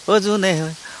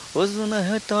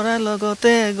তৰা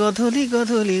লগতে গধূলি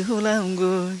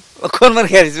শুলামগৈ অকণমান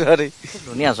খাইছো আৰু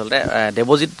ধুনীয়া আচলতে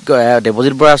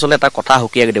দেৱজিৎ বৰা আচলতে এটা কথা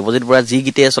সুকীয়া দেৱজিৎ বৰা যি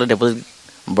গীতে আচলতে দেৱজিৎ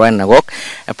বৰাই নাগক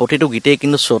প্ৰতিটো গীতেই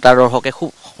কিন্তু শ্ৰোতা দৰ্শকে খুব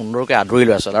সুন্দৰকৈ আদৰি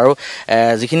লৈ আচলতে আৰু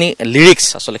যিখিনি লিৰিক্স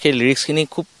আচলতে সেই লিৰিক্সখিনি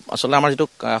খুব আচলতে আমাৰ যিটো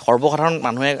সৰ্বসাধাৰণ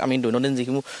মানুহে আমি দৈনন্দিন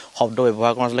যিখিনি শব্দ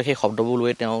ব্যৱহাৰ কৰোঁ আচলতে সেই শব্দবোৰ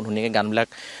লৈ তেওঁ ধুনীয়াকৈ গানবিলাক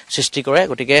সৃষ্টি কৰে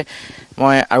গতিকে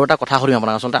মই আৰু এটা কথা সুধিম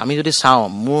আপোনাক আচলতে আমি যদি চাওঁ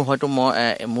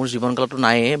মোৰ জীৱনকালতো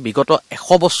নাইয়ে বিগত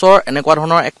 100 বছৰ এনেকুৱা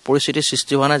ধৰণৰ এক পৰিস্থিতিৰ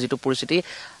সৃষ্টি হোৱা নাই যিটো পৰিস্থিতি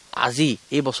আজি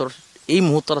এই বছৰ এই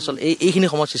মুহূৰ্তত আচলতে এইখিনি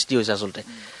সময়ত সৃষ্টি হৈছে আচলতে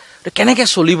কেনেকৈ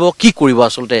চলিব কি কৰিব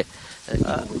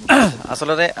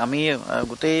আচলতে আমি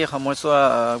গোটেই সময়ছোৱা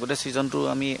গোটেই ছিজনটো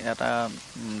আমি এটা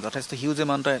যথেষ্ট হিউজ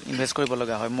এমাউণ্ট ইনভেষ্ট কৰিব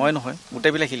লগা হয় মই নহয়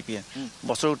গোটেইবিলাক শিল্পীয়ে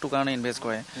বছৰটোৰ কাৰণে ইনভেষ্ট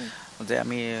কৰে যে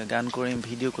আমি গান কৰিম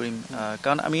ভিডিঅ' কৰিম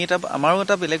কাৰণ আমি আমাৰো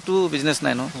এটা বেলেগটো বিজনেছ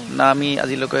নাই না আমি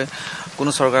আজিলৈকে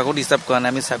কোনো চৰকাৰকো ডিষ্টাৰ্ব কৰা নাই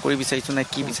আমি চাকৰি বিচাৰিছোঁ নাই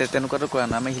কি বিচাৰিছোঁ তেনেকুৱাটো কৰা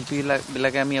নাই আমি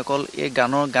শিল্পীবিলাকে আমি অকল এই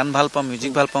গান ভাল পাওঁ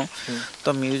মিউজিক ভাল পাওঁ তো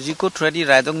মিউজিকৰ থ্ৰুৱেদি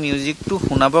ৰাইজক মিউজিকটো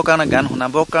শুনাবৰ কাৰণে গান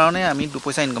শুনাবৰ কাৰণে আমি 2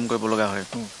 পইচা ইনকাম কৰিব লগা হয়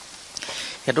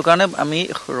সেইটো কাৰণে আমি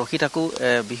ৰখি থাকোঁ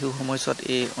বিহু সময়ছোৱাত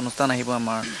এই অনুষ্ঠান আহিব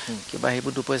আমাৰ কিবা আহিব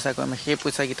 2 পইচা কৰি আমি সেই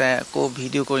পইচাকেইটা আকৌ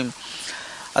ভিডিঅ' কৰিম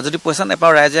আৰু যদি পইচা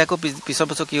নাপাওঁ ৰাইজে আকৌ পিছৰ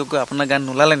বছৰ কি হ'ব আপোনাৰ গান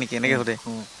নোলালে নেকি এনেকৈ সোধে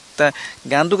তা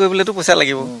গানটো কৰিবলৈতো পইচা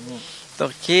লাগিব তো তো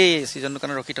সেই ছিজনটোৰ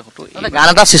কাৰণে ৰখি থাকোঁ গান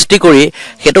এটা সৃষ্টি কৰি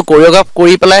সেইটো কোৰিঅগ্ৰাফ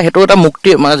কৰি পেলাই সেইটো এটা মুক্তি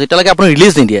মানে যেতিয়ালৈকে আপুনি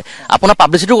ৰিলিজ নিদিয়ে আপোনাৰ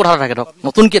পাব্লিচিটিৰ কথা থাকে ধৰক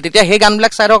নতুনকৈ তেতিয়া সেই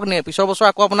গানবিলাক চাই ধৰক পিছৰ বছৰ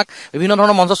আকৌ আপোনাক বিভিন্ন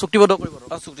ধৰণৰ মঞ্চ চুক্তিবদ্ধ কৰিব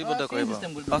চুক্তিবদ্ধ কৰিব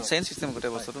চেইন চিষ্টেম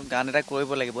গোটেই বস্তুটো গান এটা কৰিব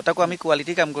লাগিব তাকো আমি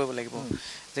কোৱালিটি কাম কৰিব লাগিব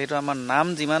যিহেতু আমাৰ নাম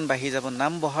যিমান বাঢ়ি যাব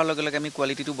নাম বঢ়াৰ লগে লগে আমি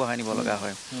কোৱালিটিটো বঢ়াই নিব লগা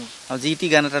হয় আৰু যি টি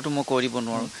গান এটাটো মই কৰিব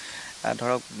নোৱাৰোঁ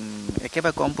ধৰক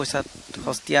একেবাৰে কম পইচাত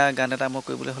সস্তীয়া গান এটা মই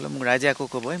কৰিবলৈ হ'লে মোক ৰাইজে আকৌ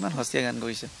ক'ব ইমান সস্তীয়া গান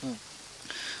কৰিছে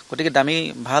গতিকে দামী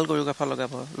ভাল কোৰিঅগ্ৰাফাৰ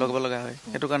লগাব লগা হয়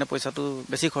সেইটো কাৰণে পইচাটো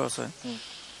বেছি খৰচ হয়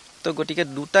তো গতিকে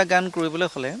দুটা গান কৰিবলৈ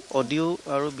হ'লে অডিঅ'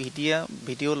 আৰু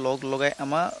ভিডিঅ' লগাই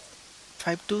আমাৰ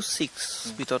 5 to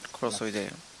 6 ভিতৰত খৰচ হৈ যায়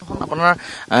আপোনাৰ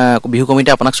বিহু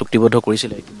কমিটিয়ে আপোনাক চুক্তিবদ্ধ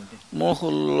কৰিছিলে মোৰ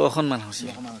 16খনমান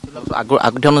হৈছিলে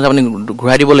আগদিনা আপুনি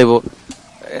ঘূৰাই দিব লাগিব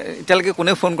এতিয়ালৈকে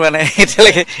কোনেও ফোন কৰা নাই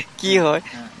এতিয়ালৈকে কি হয়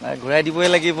ঘূৰাই দিবই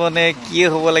লাগিব নে কি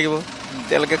হ'ব লাগিব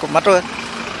তেওঁলোকে মাত্ৰ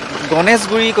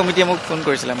গণেশগুৰি কমিটিয়ে মোক ফোন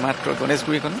কৰিছিলে মাত্ৰ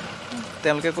গণেশগুৰিখন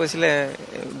তেওঁলোকে কৈছিলে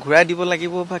ঘূৰাই দিব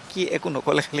লাগিব বা কি একো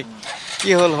নক'লে খালি কি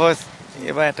হ'ল হয়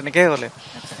এবাৰ তেনেকৈ হ'লে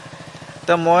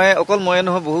তো ময়ে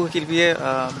নহয় বহু শিল্পীয়ে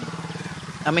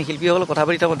আমি শিল্পীসকলক কথা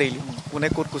পাতি থাকোঁ ডেইলি কোনে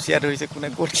ক'ত কুচিয়া ধৰিছে কোনে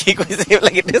ক'ত কি কৰিছে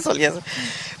এইবিলাক এতিয়া চলি আছে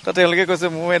তো তেওঁলোকে কৈছে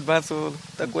মোৰ এডভান্স হ'ল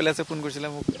তাক কৈলাছে ফোন কৰিছিলে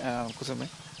মোক কুচুমে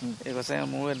এই কৈছে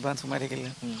মোৰ এডভান্স সোমাই থাকিলে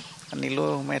নীলো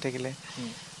সোমাই থাকিলে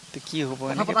কি হ'ব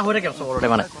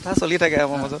কথা চলি থাকে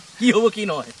আমাৰ মাজত কি হ'ব কি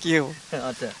নহয় কি হ'ব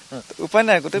উপায়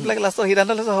নাই গোটেইবিলাক লাষ্টৰ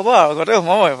সিদ্ধান্ত লৈছে হ'ব আৰু ঘৰতে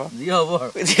সোমাব যি হ'ব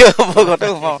ঘৰতে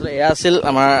সোমাব এয়া আছিল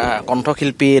আমাৰ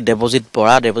কণ্ঠশিল্পী দেৱজিৎ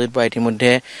বৰা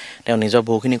ইতিমধ্যে তেওঁ নিজৰ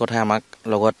বহুখিনি কথাই আমাক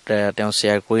লগত তেওঁ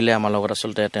শ্বেয়াৰ কৰিলে আমাৰ লগত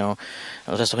আচলতে তেওঁ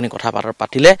যথেষ্টখিনি কথা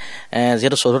পাতিলে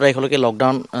যিহেতু 14 তাৰিখলৈকে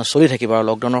লকডাউন চলি থাকিব আৰু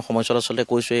লকডাউনৰ সময়ছোৱাত আচলতে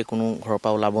কৈছোঁৱেই কোনো ঘৰৰ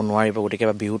পৰা ওলাব নোৱাৰিব গতিকে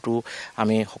বিহুটো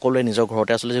আমি সকলোৱে নিজৰ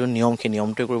ঘৰতে আচলতে যিটো নিয়ম সেই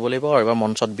নিয়মটোৱে কৰিব লাগিব আৰু এবাৰ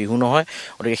মঞ্চত বিহু নহয়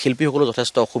গতিকে শিল্পীসকলৰ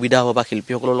যথেষ্ট অসুবিধা হ'ব বা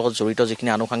শিল্পীসকলৰ লগত জড়িত যিখিনি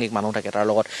আনুষাংগিক মানুহ থাকে তাৰ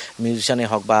লগত মিউজিচিয়ানেই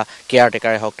হওক বা কেয়াৰ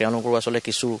টেকাৰে হওক তেওঁলোকৰো আচলতে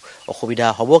কিছু অসুবিধা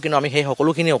হ'ব কিন্তু আমি সেই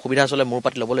সকলোখিনি অসুবিধা আচলতে মূৰ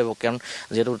পাতি ল'ব লাগিব কাৰণ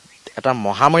যিহেতু এটা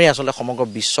মহামাৰী আচলতে সমগ্ৰ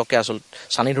বিশ্বকে আচলতে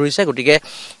চানি ধৰিছে গতিকে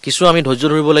কিছু আমি ধৈৰ্য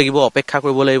ধৰিব লাগিব অপেক্ষা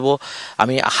কৰিব লাগিব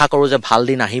আমি আশা কৰোঁ যে ভাল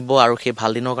দিন আহিব আৰু সেই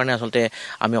ভাল দিনৰ কাৰণে আচলতে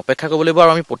আমি অপেক্ষা কৰিব লাগিব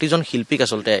আৰু আমি প্ৰতিজন শিল্পীক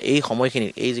আচলতে এই সময়খিনি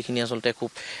এই যিখিনি আচলতে খুব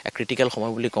ক্ৰিটিকেল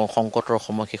সময় বুলি কওঁ সংকটৰ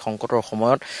সময় সেই সংকটৰ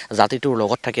সময়ত জাতিটোৰ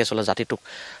লগত থাকি আচলতে জাতিটোক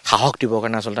সাহস দিবৰ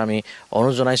কাৰণে আচলতে আমি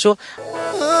অনুৰোধ জনাইছোঁ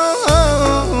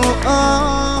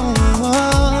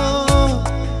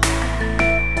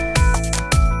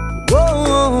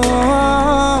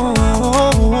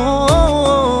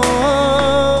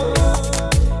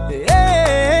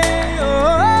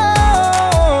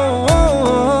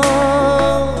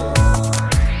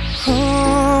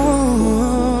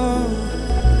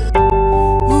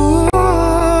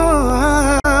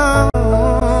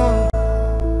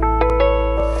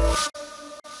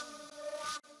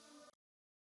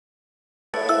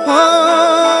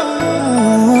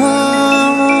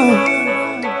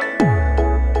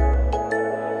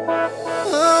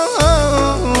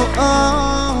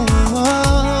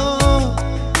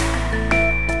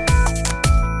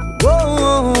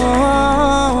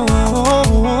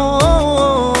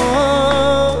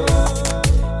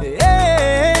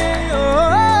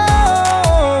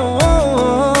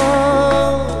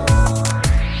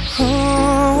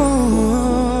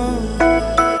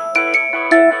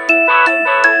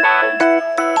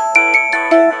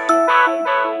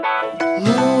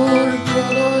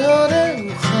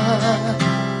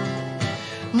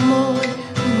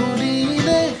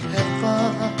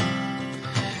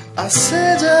আছে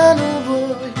জানো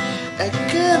বৈ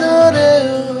একেদৰে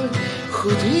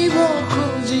সুধিব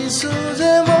খুজিছো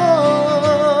যে মই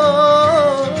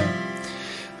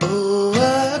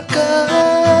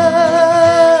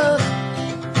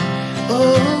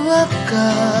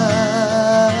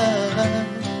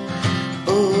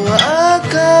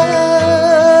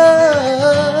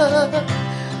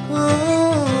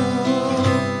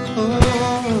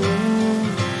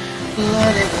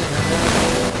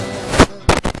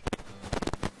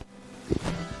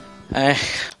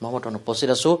মই উপস্থিত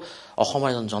আছোঁ অসমৰ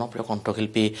এজন জনপ্ৰিয়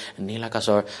কণ্ঠশিল্পী নীল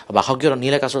আকাশৰ বাসগৃহ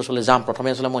নীল আকাশৰ ওচৰলৈ যাম প্ৰথমে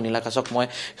আচলতে মই নীল আকাশক মই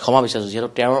ক্ষমা বিচাৰিছোঁ যিহেতু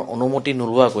তেওঁৰ অনুমতি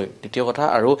নোলোৱাকৈ দ্বিতীয় কথা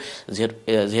আৰু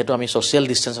যিহেতু আমি ছ'চিয়েল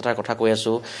ডিষ্টেঞ্চ এটাৰ কথা কৈ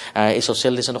আছোঁ এই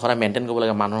ছ'চিয়েল ডিষ্টেঞ্চ সদায় মেইনটেইন কৰিব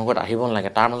লাগে মানুহৰ ঘৰত আহিব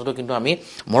নালাগে তাৰ মাজতো কিন্তু আমি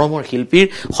মৰমৰ শিল্পীৰ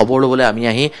খবৰ ল'বলৈ আমি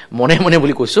আহি মনে মনে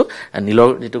বুলি কৈছোঁ নীলৰ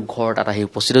যিটো ঘৰ তাত আহি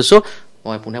উপস্থিত হৈছোঁ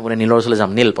মই পোনে নীলৰ ওচৰলৈ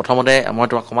যাম নীল প্ৰথমতে মই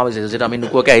তোমাক ক্ষমা বিচাৰিছোঁ যিহেতু আমি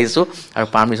নোকোৱাকৈ আহিছোঁ আৰু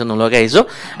পাৰ্মিশ্যন নোলোৱাকৈ আহিছোঁ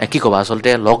কি ক'বা আচলতে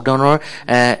লকডাউনৰ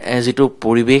যিটো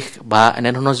পৰিৱেশ বা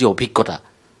এনেধৰণৰ যি অভিজ্ঞতা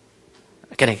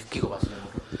কেনেকৈ কি ক'বা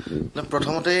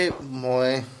প্ৰথমতে মই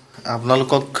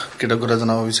আপোনালোকক কৃতজ্ঞতা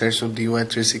জনাব বিচাৰিছোঁ DY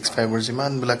 365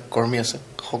 যিমানবিলাক কৰ্মী আছে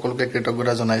সকলোকে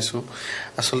কৃতজ্ঞতা জনাইছোঁ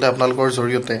আচলতে আপোনালোকৰ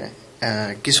জৰিয়তে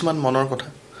কিছুমান মনৰ কথা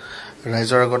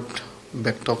ৰাইজৰ আগত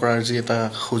ব্যক্ত কৰাৰ যি এটা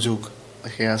সুযোগ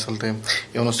সেয়া আচলতে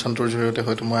এই অনুষ্ঠানটোৰ জৰিয়তে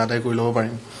হয়তো মই আদায় কৰি ল'ব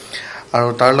পাৰিম আৰু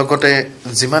তাৰ লগতে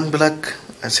যিমানবিলাক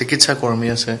চিকিৎসা কৰ্মী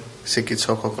আছে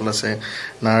চিকিৎসকসকল আছে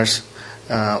নাৰ্ছ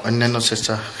অন্যান্য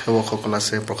স্বেচ্ছাসেৱকসকল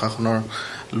আছে প্ৰশাসনৰ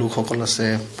লোকসকল আছে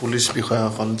পুলিচ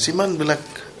বিষয়াসকল যিমানবিলাক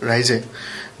ৰাইজে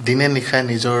দিনে নিশাই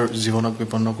নিজৰ জীৱনক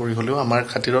বিপন্ন কৰি হ'লেও আমাৰ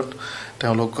খাতিৰত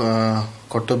তেওঁলোক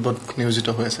কৰ্তব্যত নিয়োজিত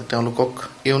হৈ আছে তেওঁলোকক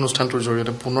এই অনুষ্ঠানটোৰ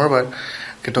জৰিয়তে পুনৰবাৰ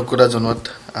কৃতজ্ঞতা জনোৱাত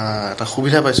এটা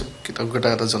সুবিধা পাইছোঁ কৃতজ্ঞতা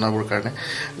এটা জনাবৰ কাৰণে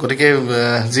গতিকে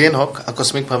যিয়ে নহওক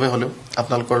আকস্মিকভাৱে হ'লেও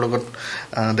আপোনালোকৰ লগত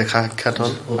দেখা সাক্ষাৎ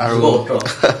হ'ল আৰু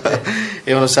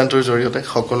এই অনুষ্ঠানটোৰ জৰিয়তে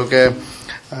সকলোকে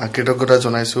কৃতজ্ঞতা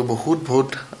জনাইছোঁ বহুত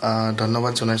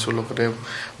ধন্যবাদ জনাইছোঁ লগতে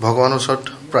ভগৱানৰ ওচৰত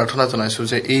প্ৰাৰ্থনা জনাইছোঁ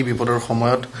যে এই বিপদৰ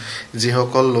সময়ত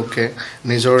যিসকল লোকে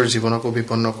নিজৰ জীৱনকো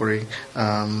বিপন্ন কৰি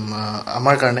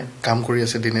আমাৰ কাৰণে কাম কৰি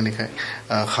আছে দিনে নিশাই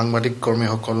সাংবাদিক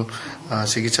কৰ্মীসকল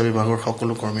চিকিৎসা বিভাগৰ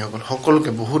সকলো কৰ্মীসকল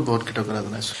সকলোকে বহুত কৃতজ্ঞতা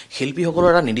জনাইছোঁ শিল্পীসকলৰ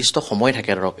এটা নিৰ্দিষ্ট সময়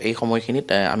থাকে ধৰক এই সময়খিনিত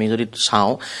আমি যদি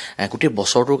চাওঁ গোটেই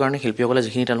বছৰটোৰ কাৰণে শিল্পীসকলে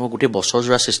যিখিনি তেওঁলোকৰ গোটেই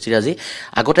বছৰজোৰা সৃষ্টিৰাজি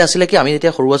আগতে আছিলে কি আমি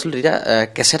যেতিয়া সৰু আছিলোঁ তেতিয়া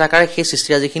কেছেট আকাৰে সেই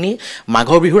সৃষ্টিৰাজিখিনি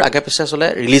মাঘৰ বিহুৰ আগে পিছে আচলতে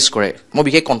ৰিলিজ কৰে মই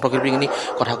বিশেষ কণ্ঠশিল্পীখিনি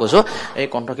কথা কৈছোঁ এই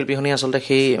কণ্ঠশিল্পীখিনি আচলতে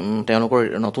সেই তেওঁলোকৰ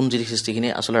নতুন যি সৃষ্টিখিনি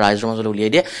আচলতে ৰাইজৰ মাজলৈ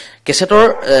উলিয়াই দিয়ে কেছেটৰ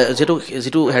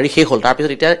যিটো হেৰি শেষ হ'ল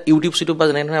তাৰপিছত এতিয়া ইউটিউব বা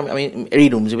যেনেধৰণে আমি এৰি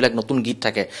দিওঁ যিবিলাক নতুন গীত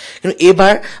থাকে কিন্তু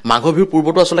এইবাৰ মাঘৰ বিহুৰ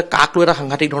পূৰ্বতো আচলতে কাক লৈ এটা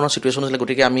সাংঘাতিক ধৰণৰ চিটুৱেশ্যন আছিলে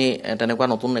গতিকে আমি তেনেকুৱা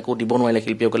নতুন একো দিব নোৱাৰিলে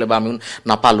শিল্পীসকলে বা আমি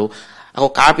নাপালোঁ আকৌ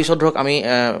কাৰ পিছত ধৰক আমি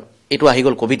এইটো আহি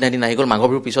গ'ল COVID-19 আহি গ'ল মাঘৰ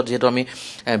বিহুৰ পিছত যিহেতু আমি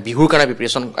বিহুৰ কাৰণে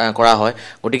প্ৰিপাৰেশ্যন কৰা হয়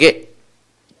গতিকে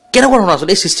কেনেকুৱা ধৰণৰ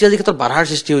আচলতে এই সৃষ্টিৰাজিৰ ক্ষেত্ৰত বাধাৰ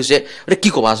সৃষ্টি হৈছে গতিকে কি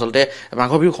ক'বা আচলতে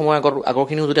মাঘৰ বিহুৰ সময়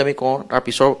আগৰখিনিও যদি আমি কওঁ তাৰ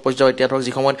পিছৰ পৰ্যায়ত এতিয়া ধৰক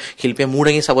যি সময়ত শিল্পীয়ে মূৰ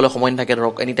দাঙি চাবলৈ সময় নাথাকে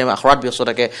ধৰক এনি টাইম আখৰাত ব্যস্ত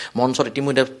থাকে মঞ্চত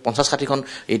ইতিমধ্যে 50-60খন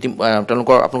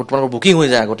তেওঁলোকৰ আপোনালোকৰ বুকিং হৈ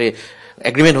যায় আগতে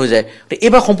এগ্ৰিমেণ্ট হৈ যায়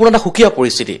এইবাৰ সম্পূৰ্ণ এটা সুকীয়া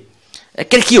পৰিস্থিতি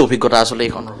কি অভিজ্ঞতা আচলতে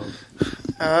এইখন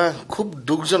খুব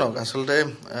দুখজনক আচলতে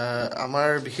আমাৰ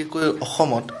বিশেষকৈ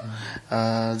অসমত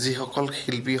যিসকল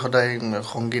শিল্পী সদায়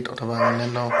সংগীত অথবা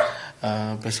অন্যান্য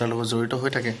পেছাৰ লগত জড়িত হৈ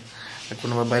থাকে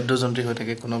কোনোবা বাদ্যযন্ত্ৰী হৈ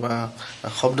থাকে কোনোবা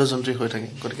শব্দযন্ত্ৰী হৈ থাকে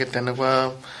গতিকে তেনেকুৱা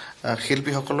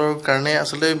শিল্পীসকলৰ কাৰণে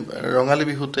আচলতে ৰঙালী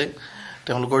বিহুতে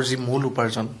তেওঁলোকৰ যি মূল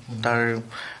উপাৰ্জন তাৰ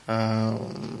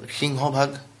সিংহভাগ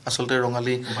আচলতে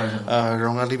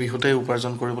ৰঙালী বিহুতে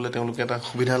উপাৰ্জন কৰিবলৈ তেওঁলোকে এটা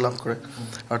সুবিধা লাভ কৰে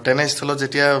আৰু তেনেস্থলত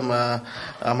যেতিয়া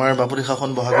আমাৰ বাপুতি শাসন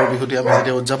বহাগৰ বিহুটি আমি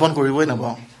যেতিয়া উদযাপন কৰিবই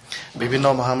নাপাওঁ বিভিন্ন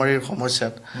মহামাৰীৰ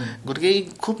সমস্যাত গতিকে এই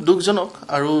খুব দুখজনক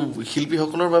আৰু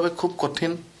শিল্পীসকলৰ বাবে খুব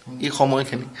কঠিন এই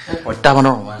সময়খিনি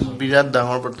প্ৰত্যাহ্বানৰ সময় বিৰাট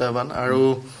ডাঙৰ প্ৰত্যাহ্বান আৰু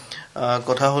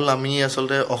কথা হ'ল আমি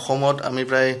আচলতে অসমত আমি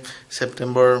প্ৰায়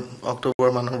ছেপ্টেম্বৰ অক্টোবৰ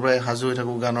মানৰ পৰাই সাজু হৈ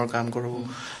থাকোঁ গানৰ কাম কৰোঁ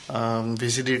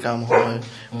VCDৰ কাম হয়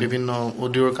বিভিন্ন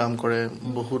অডিঅ'ৰ কাম কৰে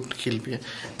বহুত শিল্পীয়ে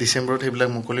ডিচেম্বৰত সেইবিলাক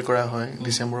মুকলি কৰা হয়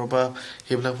ডিচেম্বৰৰ পৰা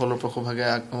সেইবিলাক ফলপ্ৰসূভাৱে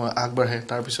আগবাঢ়ে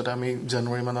তাৰপিছত আমি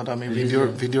জানুৱাৰী মানত আমি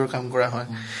ভিডিঅ'ৰ কাম কৰা হয়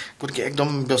গতিকে একদম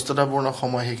ব্যস্ততাপূৰ্ণ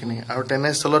সময় সেইখিনি আৰু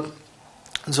তেনেস্থলত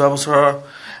যোৱা বছৰৰ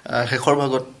শেষৰ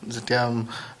ভাগত যেতিয়া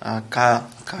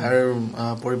কাৰ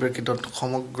পৰিপ্ৰেক্ষিতত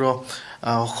সমগ্ৰ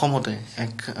অসমতে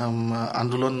এক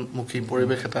আন্দোলনমুখী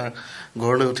পৰিৱেশ এটা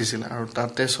গঢ় লৈ উঠিছিল আৰু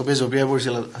তাতে চবেই জঁপিয়াই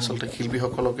পৰিছিল আচলতে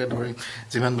শিল্পীসকলকে ধৰি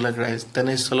যিমানবিলাক ৰাইজ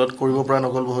তেনেস্থলত কৰিব পৰা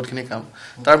নগ'ল বহুতখিনি কাম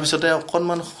তাৰপিছতে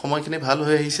অকণমান সময়খিনি ভাল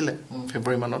হৈ আহিছিলে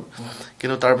ফেব্ৰুৱাৰী মানত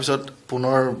কিন্তু তাৰপিছত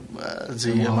পুনৰ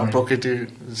যি আমাৰ প্ৰকৃতিৰ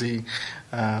যি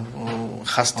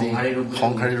শাস্তি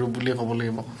সংসাৰী ৰূপ বুলিয়ে ক'ব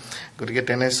লাগিব গতিকে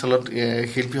তেনেস্থলত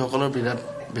শিল্পীসকলৰ বিৰাট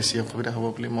বেছি অসুবিধা হ'ব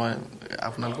বুলি মই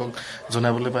আপোনালোকক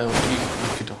জনাবলৈ পাই অতি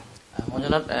দুখিত মই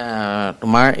জনাত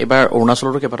তোমাৰ এইবাৰ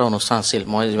অৰুণাচলতো কেইবাটাও অনুষ্ঠান আছিল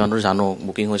মই যিমান দূৰ জানো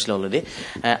বুকিং হৈছিলে অলৰেডি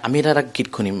আমি এটা গীত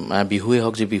শুনিম বিহুৱে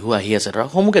হওক যি বিহু আহি আছে ধৰা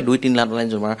সমূহে 2-3 লাইন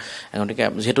তোমাৰ গতিকে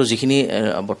যিহেতু যিখিনি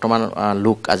বৰ্তমান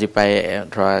লোক আজি প্ৰায়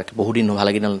ধৰা বহুদিন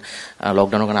ভালেকেইদিন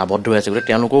লকডাউনৰ কাৰণে আবদ্ধ হৈ আছে গতিকে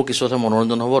তেওঁলোকেও কিছু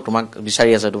মনোৰঞ্জন হ'ব তোমাক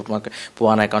বিচাৰি আছে তোমাক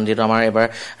পোৱা নাই কাৰণ যিহেতু আমাৰ এবাৰ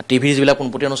টিভিৰ যিবিলাক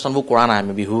পোনপটীয়া অনুষ্ঠানবোৰ কৰা নাই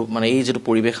আমি বিহু মানে এই যিটো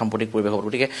পৰিৱেশ সাম্প্ৰতিক পৰিৱেশ হ'ব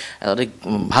গতিকে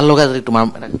ভাল লগা যদি তোমাৰ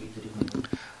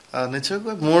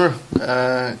নিশ্চয়কৈ মোৰ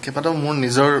কেইবাটাও মোৰ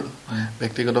নিজৰ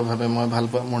ব্যক্তিগতভাৱে মই ভাল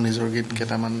পোৱা মোৰ নিজৰ গীত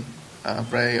কেইটামান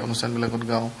প্ৰায় অনুষ্ঠানবিলাকত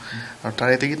গাওঁ আৰু তাৰ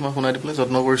এটি গীত মই শুনাই দিবলৈ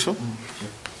যত্ন কৰিছোঁ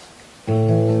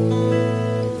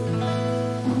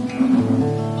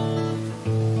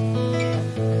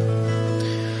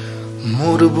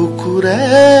মোৰ বুকুৰে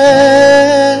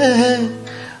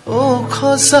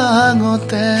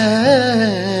খচাঙতে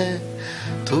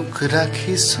তোক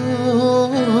ৰাখিছোঁ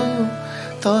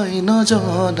তই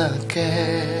নজনাকে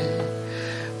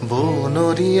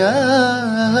বনৰীয়া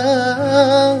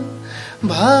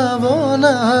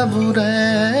ভাৱনাবোৰে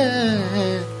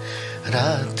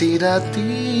ৰাতি ৰাতি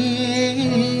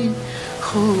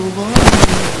শুব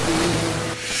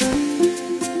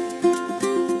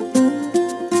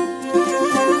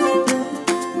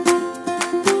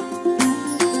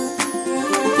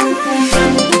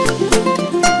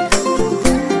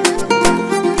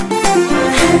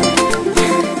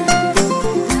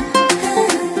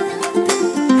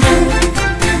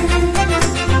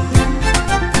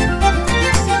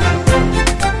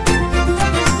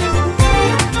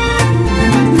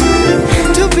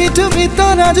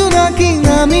জোনাকী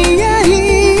নামি আহি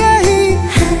আহি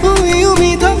উমি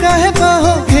উমি থকা হেঁপাহ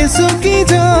খেচুকি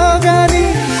জগালি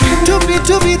টুপি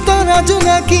টুপি তৰা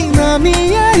জোনাকী নামি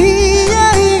আহি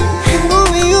আহি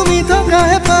উমি উমি থকা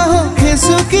হেঁপাহ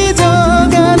খেচুকি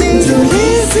জগালি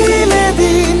চলিছিলে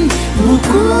দিন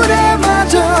বুকুৰে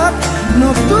মাজত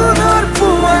নতুনৰ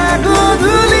পুৱা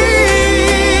গধূলি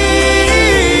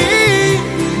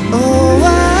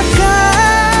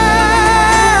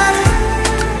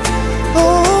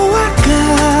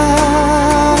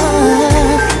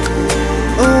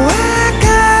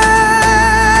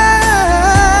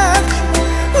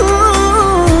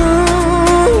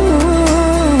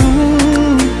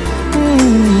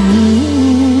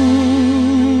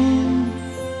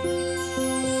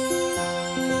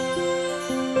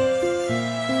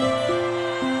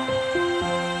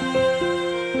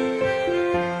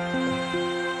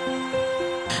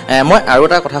মই আৰু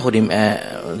এটা কথা সুধিম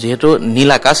যেহেতু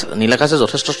নীল আকাশে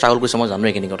যথেষ্ট ষ্ট্ৰাগল কৰিছে মই জানো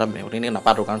এইখিনি কথা সেইখিনি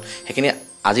নাপাতো কাৰণ সেইখিনি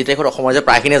আজি তাৰিখত অসমৰ যে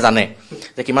প্ৰায়খিনিয়ে জানে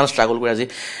যে কিমান ষ্ট্ৰাগল কৰি আজি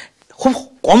খুব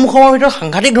কম সময়ৰ ভিতৰত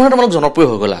সাংঘাতিক ধৰণে তোমালোক জনপ্ৰিয়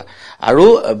হৈ গ'লা আৰু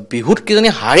বিহুত কিজানি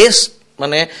হাৰেষ্ট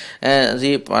মানে যি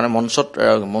মানে মঞ্চত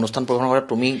অনুষ্ঠান পৰিৱেশন কৰে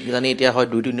তুমি কিজানি এতিয়া হয়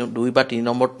 2 বা 3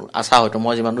 নম্বৰত আছা হয়তো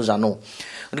মই যিমানটো জানো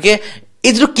গতিকে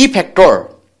এই যিটো কি ফেক্টৰ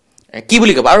কি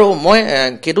বুলি ক'বা আৰু মই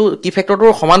কেটো কি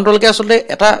ফেক্টৰটোৰ সমান্তৰালকে আচলতে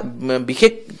এটা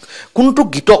বিশেষ কোনটো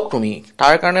গীতক তুমি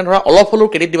তাৰ কাৰণে ধৰা অলপ হলেও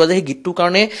ক্ৰেডিট দিবা যে সেই গীতটোৰ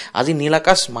কাৰণে আজি নীল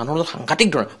আকাশ মানুহৰ সাংঘাতিক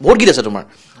ধৰণে বহুত গীত আছে তোমাৰ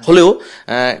হলেও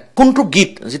কোনটো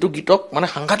গীত যিটো গীতক মানে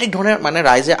সাংঘাতিক ধৰণে মানে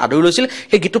ৰাইজে আদৰি লৈছিল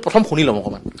সেই গীতটো প্ৰথম শুনি ল'ম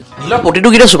অকণমান নীলৰ প্ৰতিটো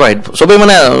গীতে ছুপাৰহিট চবেই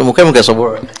মানে মুখে মুখে চবৰ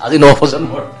আজি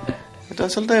নৱপ্ৰজন্মৰ এটা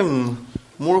আচলতে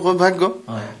মোৰ সৌভাগ্য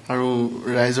আৰু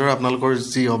ৰাইজৰ আপোনালোকৰ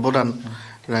যি অৱদান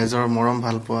ৰাইজৰ মৰম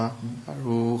ভাল পোৱা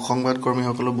আৰু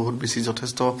সংবাদকৰ্মীসকলৰ বহুত বেছি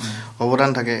যথেষ্ট অৱদান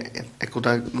থাকে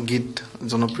একোটা গীত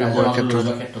জনপ্ৰিয় হোৱাৰ ক্ষেত্ৰত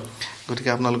গতিকে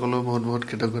আপোনালোকলৈ বহুত বহুত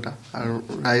কৃতজ্ঞতা আৰু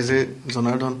ৰাইজে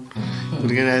জনাৰ্দন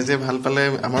গতিকে ৰাইজে ভাল পালে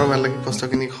আমাৰো ভাল লাগে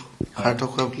কষ্টখিনি সাৰ্থক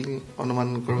হোৱা বুলি অনুমান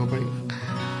কৰিব পাৰি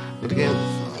গতিকে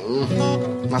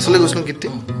মাছলৈ গৈছিলোঁ গীতটি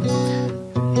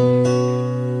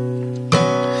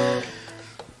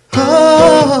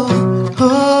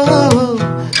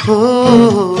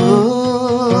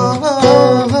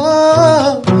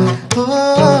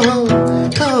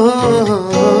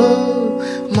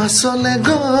মাছলে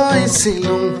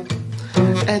গৈছিলো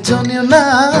এজনীও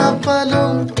নাপালো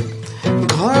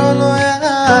ঘৰলৈ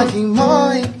আহি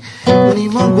মই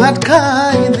নিমখ ভাত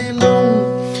খাই দিলো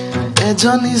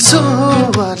এজনী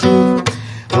ছোৱালী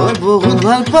মই বহুত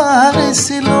ভাল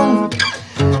পাইছিলো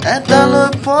এটালৈ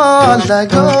পলাই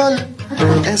গ'ল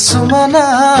এচুমা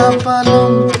নাপালো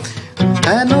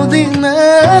এনুদিনে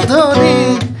ধৰি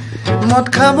মদ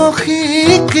খাব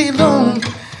শিকিলো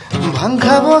ভাং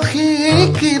খাব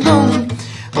শিকিলো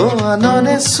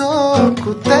আননে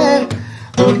চকুতে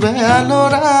বেয়া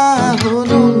ল'ৰা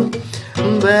হলো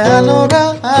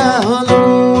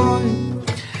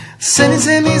চেনি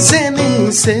চেনি চেনি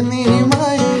চেনি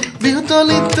মাই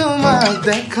বিহুতলি তোমাক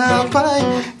দেখা পাই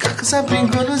কাষ চাপি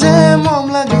গলো যে মম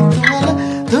লাগি তোমালে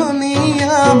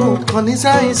ধুনীয়া মুখনি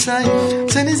চাই চাই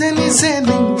চেনি চেনি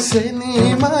চেনি চেনি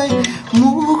মাই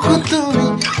মুখ তুমি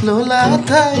ললা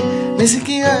ঠাই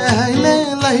মিচিকি আহিলে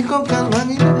লাহি কঁকাল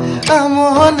ভাঙিলে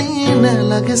আমনি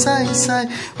নেলাগে চাই চাই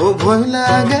ও ভয়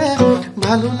লাগে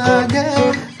ভালো লাগে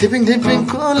টিপিং টিপিং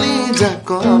কলি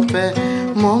জাকপে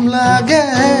মম লাগে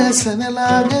চেনে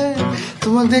লাগে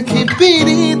তোমাক দেখি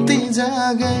পিৰিতি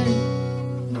জাগে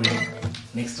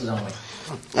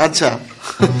আচ্ছা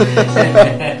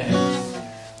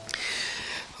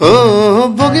ও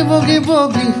বগি বগি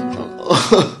বগি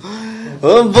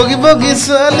ও বগি বগি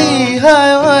ছোৱালী হাই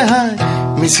ঐ হাই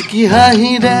মিচিকি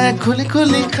হাঁহিৰে খুলি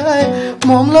খুলি খাই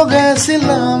মম লগাইছিল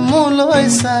মোলৈ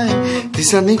চাই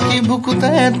দিছা নেকি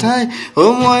বুকুতে ঠাই ও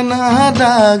মই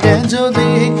নাদাগে যদি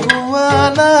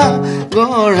কোৱালা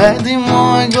গঢ়াই দিম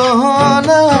মই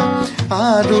গহনা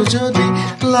আৰু যদি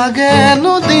লাগে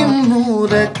নদিম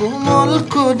মোৰে কোমল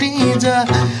কৰি যা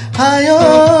হাই ঐ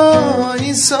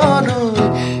ঈশ্বৰ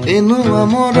এনুৱা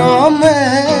মৰমে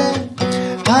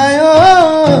হাই ঐ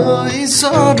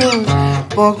ঈশ্বৰ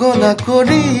পগলা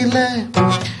কৰিলে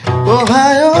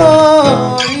অহায়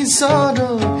ঈশ্বৰ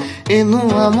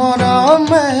এনুৱা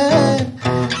মৰমে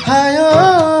হায়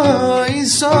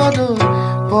ঈশ্বৰ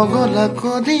পগলা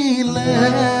কৰিলে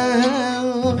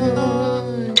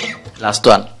লাষ্ট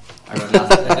ওৱান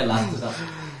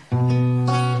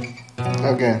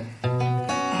Okay.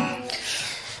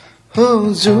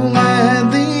 জুনে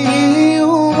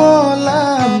দিও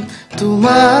মলাম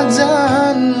তোমাক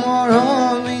জান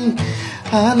মৰমি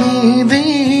আনি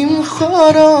দিম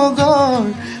সৰগৰ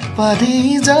পাৰি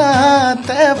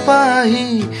যাতে পাহি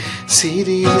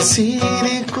চিৰি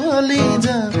চিৰি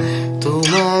কলিজা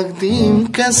তোমাক দিম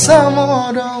কেঁচা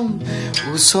মৰম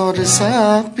ওচৰ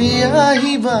চাপি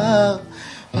আহিবা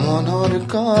মনৰ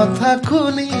কথা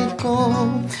খুলি কম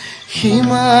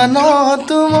সিমানত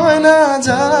মই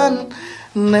নাজান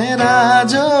নেৰা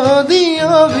যদি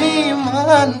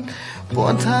অভিমান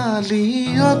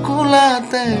পথালিও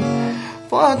কোলাতে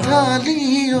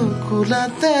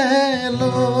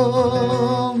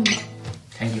লম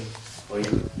Thank you.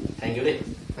 Thank you.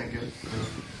 Thank you.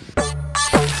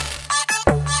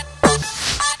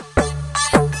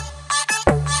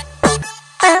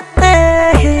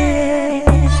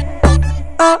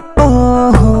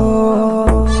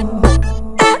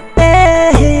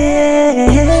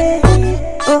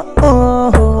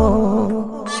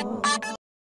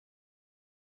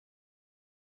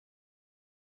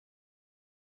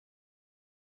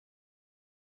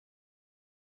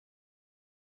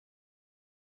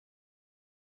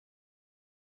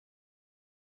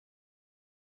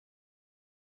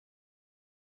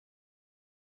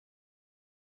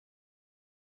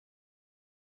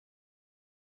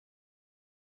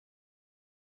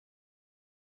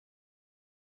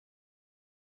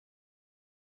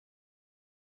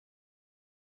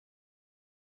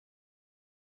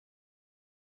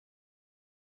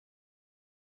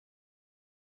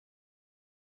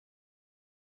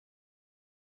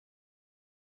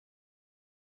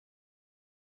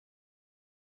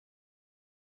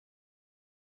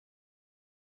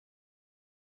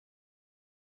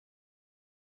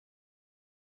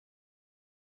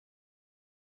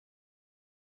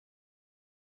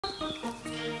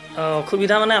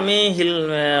 অসুবিধা মানে আমি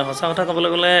সঁচা কথা ক'বলৈ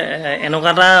গ'লে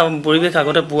এনেকুৱা এটা পৰিৱেশ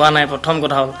আগতে পোৱা নাই প্ৰথম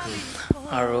কথা হ'ল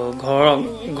আৰু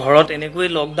ঘৰত এনেকৈ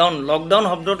লকডাউন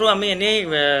শব্দটো আমি এনেই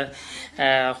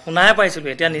শুনাই পাইছিলোঁ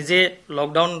এতিয়া নিজে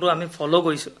লকডাউনটো আমি ফ'ল'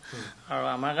 কৰিছোঁ আৰু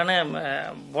আমাৰ কাৰণে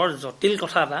বৰ জটিল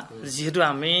কথা এটা যিহেতু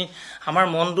আমাৰ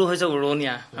মনটো হৈছে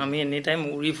উৰণীয়া আমি এনি টাইম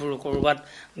উৰি ফুৰোঁ ক'ৰবাত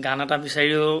গান এটা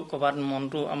বিচাৰিও ক'ৰবাত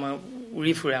মনটো আমাৰ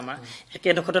উৰি ফুৰে আমাৰ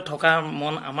একেডোখৰতে থকা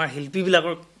মন আমাৰ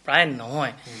শিল্পীবিলাকৰ প্ৰায়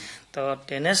নহয় তো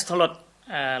তেনেস্থলত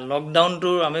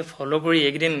লকডাউনটো আমি ফ'ল' কৰি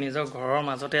এইকেইদিন নিজৰ ঘৰৰ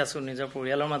মাজতে আছোঁ নিজৰ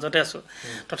পৰিয়ালৰ মাজতে আছোঁ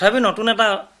তথাপি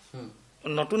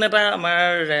নতুন এটা আমাৰ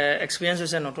এক্সপিৰিয়েঞ্চ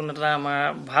হৈছে নতুন এটা আমাৰ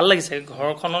ভাল লাগিছে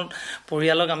ঘৰখনত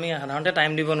পৰিয়ালক আমি সাধাৰণতে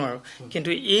টাইম দিব নোৱাৰোঁ কিন্তু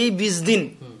এই 20 দিন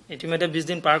ইতিমধ্যে 20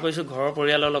 দিন পাৰ কৰিছোঁ ঘৰৰ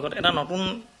পৰিয়ালৰ লগত এটা নতুন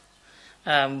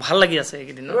ভাল লাগি আছে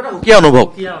এইকেইদিন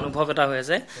অনুভৱ এটা হৈ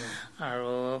আছে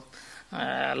আৰু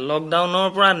লকডাউনৰ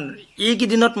পৰা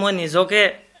এইকেইদিনত মই নিজকে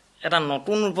এটা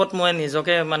নতুন ৰূপত মই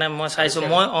নিজকে মানে মই চাইছোঁ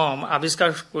মই আৱিষ্কাৰ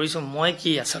কৰিছোঁ মই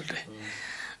কি আচলতে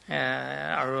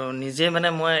আৰু নিজে মানে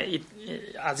মই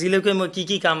আজিলৈকে মই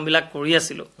কি কামবিলাক কৰি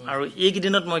আছিলোঁ আৰু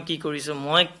এইকেইদিনত মই কি কৰিছোঁ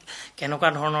মই কেনেকুৱা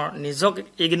ধৰণৰ নিজক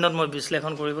এইকেইদিনত মই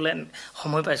বিশ্লেষণ কৰিবলৈ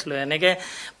সময় পাইছিলোঁ এনেকৈ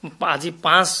আজি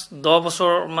 5-10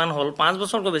 বছৰমান হ'ল 5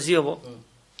 বছৰতকৈ বেছি হ'ব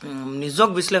নিজক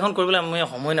বিশ্লেষণ কৰিবলৈ আমি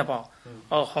সময় নাপাওঁ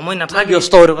সময় নাথাকে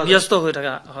ব্যস্ত হৈ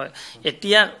থকা হয়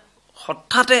এতিয়া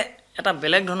হঠাতে এটা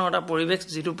বেলেগ ধৰণৰ এটা পৰিৱেশ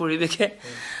যিটো পৰিৱেশে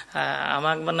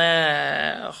আমাক মানে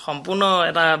সম্পূৰ্ণ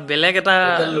এটা বেলেগ এটা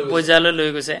পৰ্যায়লৈ লৈ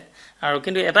গৈছে আৰু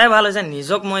কিন্তু এটাই ভাল হৈছে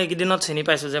নিজক মই এইকেইদিনত চিনি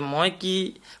পাইছোঁ যে মই কি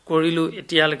কৰিলোঁ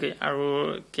এতিয়ালৈকে আৰু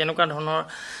কেনেকুৱা ধৰণৰ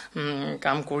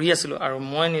কাম কৰি আছিলোঁ আৰু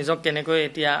মই নিজক কেনেকৈ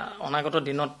এতিয়া অনাগত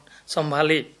দিনত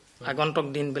চম্ভালি আগন্তুক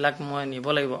দিনবিলাক মই নিব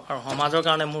লাগিব আৰু সমাজৰ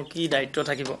কাৰণে মোৰ কি দায়িত্ব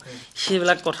থাকিব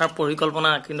সেইবিলাক কথাৰ পৰিকল্পনা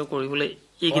কিন্তু কৰিবলৈ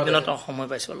এইকেইদিনত সময়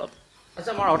পাইছোঁ অলপ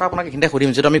আচ্ছা মই আৰু আপোনাক এইখিনিতে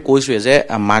সুধিম যিটো আমি কৈছোঁৱে যে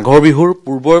মাঘৰ বিহুৰ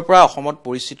পূৰ্বৰ পৰা অসমত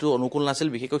পৰিস্থিতি অনুকূল নাছিল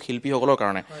বিশেষকৈ শিল্পীসকলৰ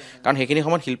কাৰণে কাৰণ সেইখিনি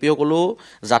সময়ত শিল্পীসকলেও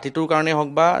জাতিটোৰ কাৰণে হওক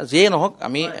বা যিয়েই নহওক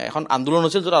আমি এখন আন্দোলন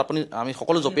হৈছিল য'ত আমি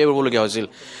সকলো জপিয়াই পৰিবলগীয়া হৈছিল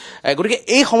গতিকে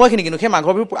এই সময়খিনি কিন্তু সেই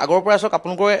মাঘৰ বিহুৰ আগৰ পৰাই চাওক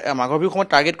আপোনালোকে মাঘৰ বিহুৰ সময়ত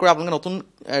টাৰ্গেট কৰি আপোনালোকে নতুন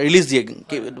ৰিলিজ দিয়ে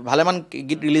ভালেমান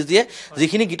গীত ৰিলিজ দিয়ে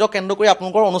যিখিনি গীতক কেন্দ্ৰ কৰি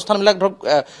আপোনালোকৰ অনুষ্ঠানবিলাক ধৰক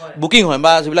বুকিং হয়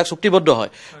বা যিবিলাক চুক্তিবদ্ধ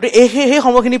হয় গতিকে সেই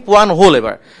সময়খিনি পোৱা নহ'ল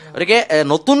এবাৰ গতিকে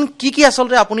নতুন কি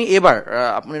আচলতে আপুনি এইবাৰ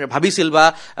আপুনি ভাবিছিল বা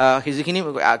যিখিনি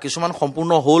কিছুমান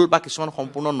সম্পূৰ্ণ হ'ল বা কিছুমান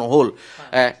সম্পূৰ্ণ নহ'ল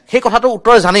সেই কথাটো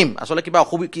উত্তৰ জানিম আচলতে কিবা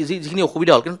যিখিনি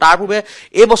অসুবিধা হ'ল কিন্তু তাৰ পূৰ্বে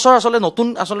এই বছৰ আচলতে নতুন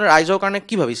আচলতে ৰাইজৰ কাৰণে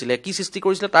কি ভাবিছিলে কি সৃষ্টি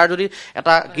কৰিছিলে তাৰ যদি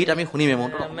এটা গীত আমি শুনিম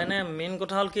মানে মেইন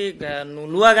কথা হ'ল কি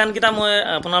নোলোৱা গানকেইটা মই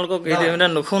আপোনালোকক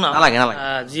নুশুনাও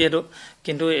যিহেতু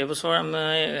কিন্তু এইবছৰ আমি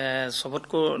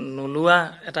চবতকৈ নোলোৱা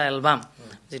এটা এলবাম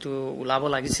যিটো ওলাব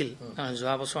লাগিছিল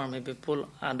যোৱা বছৰ আমি বিপুল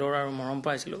আদৰ আৰু মৰম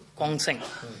পাইছিলোঁ কংচেং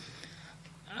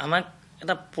আমাক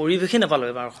এটা পৰিৱেশে নাপালোঁ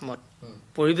এবাৰ অসমত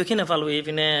পৰিৱেশে নাপালোঁ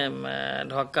এইপিনে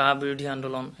ধৰক কা বিৰোধী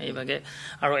আন্দোলন এইভাগে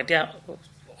আৰু এতিয়া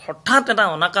হঠাৎ এটা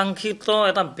অনাকাংক্ষিত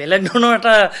এটা বেলেগ ধৰণৰ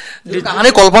এটা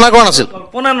কল্পনা কৰা নাছিল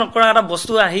কল্পনা নকৰা এটা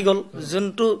বস্তু আহি গ'ল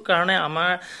যোনটো কাৰণে আমাৰ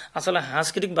আচলতে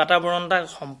সাংস্কৃতিক বাতাবৰণ এটা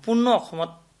সম্পূৰ্ণ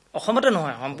অসমতে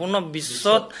নহয় সম্পূৰ্ণ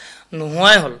বিশ্বত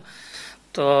নোহোৱাই হ'ল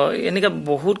তো এনেকৈ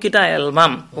বহুতকেইটা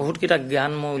এলবাম বহুতকেইটা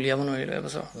গান মই উলিয়াব নোৱাৰিলোঁ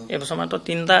এইবছৰ মাত্ৰ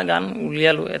 3টা গান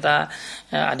উলিয়ালোঁ এটা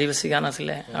আদিবাসী গান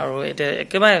আছিলে আৰু এতিয়া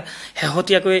একেবাৰে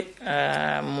শেহতীয়াকৈ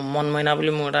মন মইনা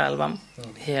বুলি মোৰ এটা এলবাম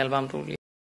সেই এলবামটো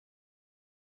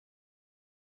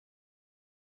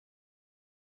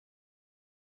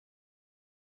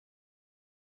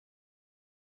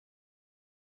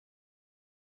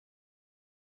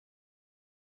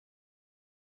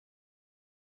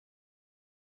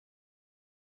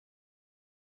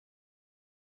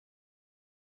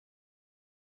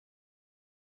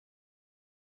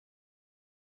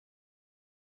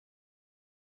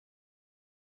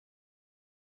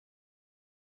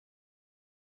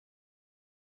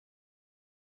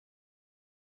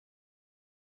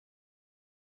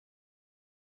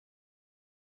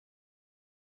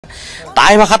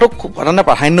টাই ভাষাটোক খুব মানে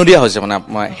প্ৰাধান্য দিয়া হৈছে মানে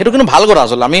সেইটো কিন্তু ভাল কথা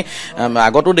আচলতে আমি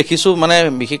আগতো দেখিছোঁ মানে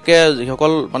বিশেষকৈ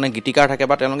যিসকল মানে গীতিকাৰ থাকে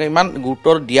বা তেওঁলোকে ইমান গুৰুত্ব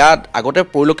দিয়া আগতে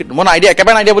পৰিলক্ষিত মই আইডিয়া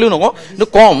একেবাৰে নাই দিয়া বুলিও নকওঁ কিন্তু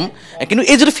কম কিন্তু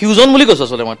এই যিটো ফিউজন বুলি কৈছোঁ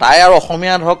আচলতে মই টাই আৰু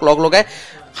অসমীয়া ধৰক লগ লগাই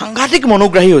সাংঘাতিক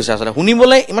মনোগ্ৰাহী হৈছে আচলতে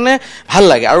শুনিবলৈ মানে ভাল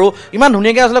লাগে আৰু ইমান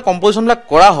ধুনীয়াকৈ আচলতে কম্পজিশ্যনবিলাক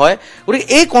কৰা হয় গতিকে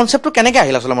এই কনচেপ্টটো কেনেকৈ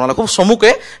আহিল আচলতে মনলৈ খুব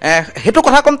চমুকে সেইটো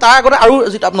কথা ক'ম তাৰ আগতে আৰু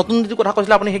যিটো নতুন যিটো কথা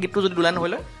কৈছিলে আপুনি সেই গীতটো যদি দুলাই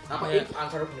নহ'লে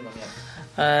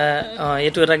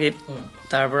এইটো এটা গীত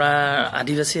তাৰ পৰা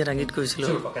আদিবাসী এটা গীত কৰিছিলোঁ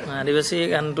আদিবাসী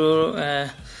গানটোৰ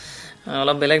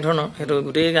অলপ বেলেগ ধৰণৰ সেইটো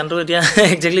গোটেই গানটো এতিয়া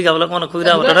একজেক্টলি গাবলৈ অকণমান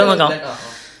অসুবিধা হ'ব তাতে মই গাওঁ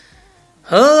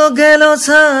हो गेलो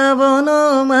सावन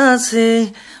मासे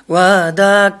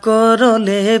वादा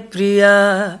करले प्रिया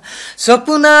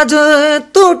सपना जो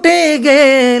टूटे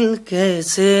गेल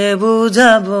कैसे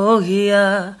बुझाबो हिया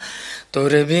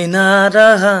तोर बिना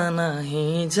रहा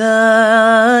नहीं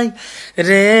जाय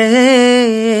रे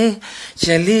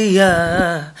चलिया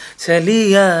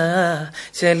चलिया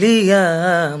चलिया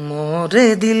मोरे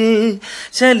दिल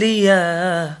चलिया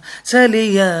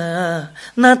चलिया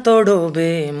ना तोड़ो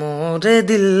बे मोरे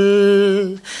दिल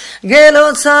गेलो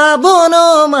साबनो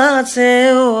मासे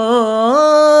ओ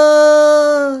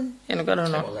এনেকুৱা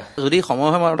ধৰণৰ যদি সময়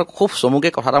হয় মই খুব চমুকে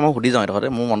কথা এটা মই সুধি যাওঁ এটা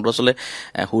মোৰ মনটো আচলতে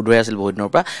সুধৰাই আছিল বহুত দিনৰ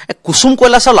পৰা কুসুম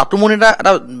কৈলাশ আৰু লাটুমণি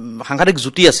এটা সাংঘাতিক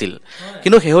জুতি আছিল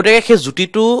কিন্তু শেহতীয়াকৈ সেই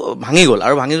জুতিটো ভাঙি গ'ল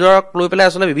আৰু ভাঙি যোৱাক লৈ পেলাই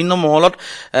আচলতে বিভিন্ন মহলত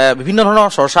বিভিন্ন ধৰণৰ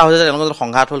চৰ্চা হৈছে তেওঁলোকৰ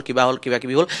সংঘাত হ'ল কিবা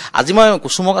কিবি হ'ল আজি মই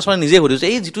কুসুমক আচলতে নিজে সুধিছোঁ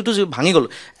এই যিটো ভাঙি গ'ল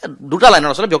দুটা লাইনত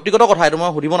আচলতে ব্যক্তিগত কথা এইটো মই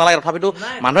সুধিব নালাগে তথাপিতো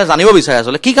মানুহে জানিব বিচাৰে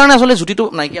আচলতে কি কাৰণে আচলতে জুতিটো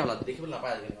নাইকিয়া হ'ল দেখিবলৈ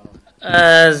নাপায়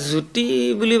জুতি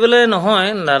বুলিবলৈ নহয়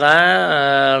দাদা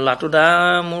লাটু দা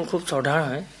মোৰ খুব শ্ৰদ্ধাৰ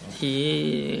হয়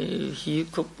সি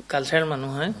খুব কালচাৰেল মানুহ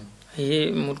হয় সি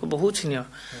মোতকৈ বহুত চিনিয়ৰ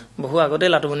বহু আগতে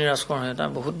লাটুমণি ৰাজকোঁৱৰ হয় তাৰ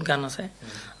বহুত গান আছে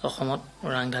অসমত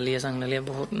ৰাংঢালিয়ে চাংঢালিয়ে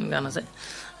বহুত গান আছে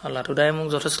আৰু লাটু দাই মোক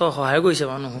যথেষ্ট সহায় কৰিছে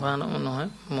বাৰু নোহোৱা নহয়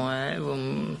মই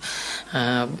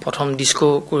প্ৰথম ডিস্কো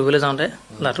কৰিবলৈ যাওঁতে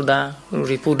লাটু দা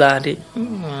ৰিপু দা আদি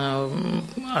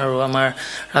আৰু আমাৰ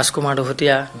ৰাজকুমাৰ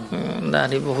দহতীয়া দা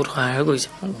আদি বহুত সহায় কৰিছে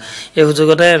এই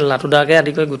সুযোগতে লাটু দাকে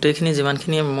আদি কৰি গোটেইখিনি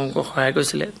যিমানখিনি মোক সহায়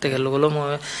কৰিছিলে তেখেতলোকলৈও মই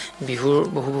বিহুৰ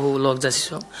বহু লগ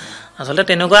যাচিছোঁ আচলতে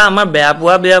তেনেকুৱা আমাৰ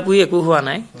বেয়া পুৰি একো হোৱা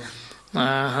নাই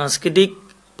সাংস্কৃতিক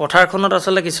পথাৰখনত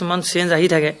আচলতে কিছুমান চেঞ্জ আহি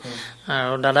থাকে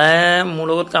আৰু দাদাই মোৰ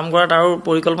লগত কাম কৰা তাৰ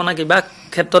পৰিকল্পনা কিবা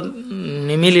ক্ষেত্ৰত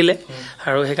নিমিলিলে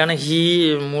আৰু সেইকাৰণে সি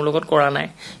মোৰ লগত কৰা নাই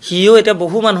সিও এতিয়া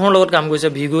বহু মানুহৰ লগত কাম কৰিছে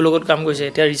ভিগুৰ লগত কাম কৰিছে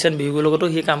এতিয়া ৰিচেণ্ট ভিগুৰ লগতো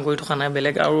সি কাম কৰি থকা নাই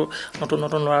বেলেগ আৰু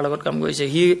নতুন ল'ৰাৰ লগত কাম কৰিছে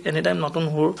সি এনি টাইম নতুন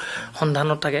সুৰ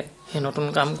সন্ধানত থাকে সি নতুন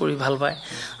কাম কৰি ভাল পায়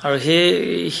আৰু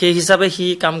সেই হিচাপে সি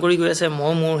কাম কৰি গৈ আছে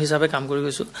মই মোৰ হিচাপে কাম কৰি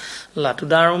গৈছোঁ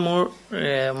লাটুদা আৰু মোৰ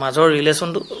মাজৰ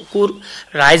ৰিলেশ্যনটো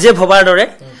ৰাইজে ভবাৰ দৰে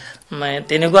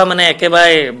তেনেকুৱা মানে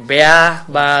একেবাৰে বেয়া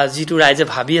বা যিটো ৰাইজে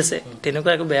ভাবি আছে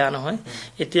তেনেকুৱা একো বেয়া নহয়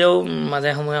এতিয়াও মাজে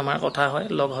সময়ে আমাৰ কথা হয়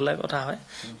লগ হ'লে কথা হয়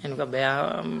এনেকুৱা বেয়া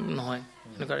নহয়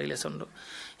এনেকুৱা ৰিলেশ্যনটো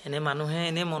এনে মানুহে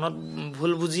এনে মনত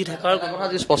ভুল বুজি থকাৰ কথা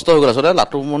আজি স্পষ্ট হৈ গ'ল আচলতে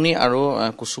লাটুমণি আৰু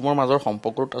কুসুমৰ মাজৰ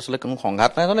সম্পৰ্কত আচলতে কোনো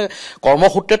সংঘাত নাই আচলতে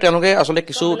কৰ্মসূত্ৰে তেওঁলোকে আচলতে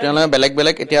তেওঁলোকে বেলেগ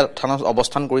বেলেগ এতিয়া থানাত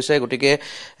অৱস্থান কৰিছে গতিকে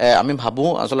আমি ভাবোঁ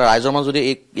আচলতে ৰাইজৰ মাজত যদি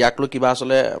ইয়াক লৈ কিবা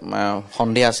আচলতে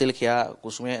সন্দেহ আছিল সেয়া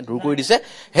কুসুমে দূৰ কৰি দিছে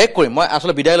শেষ কৰিম মই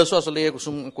আচলতে বিদায় লৈছোঁ আচলতে এই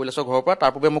কুসুম কৈলাশৰ ঘৰৰ পৰা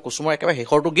তাৰ পূৰ্বে মই কুসুমৰ একেবাৰে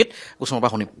শেষৰটো গীত কুসুমৰ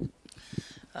পৰা শুনিম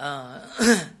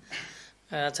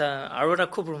আচ্ছা আৰু এটা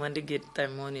খুব ৰোমান্টিক গীত তাই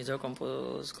মই নিজৰ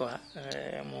কম্প'জ কৰা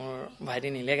মোৰ ভাইটি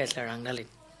নীলে গাইছিলে ৰাংঢালীত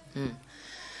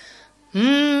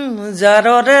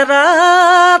জাৰৰে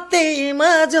ৰাতি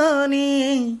মাজনী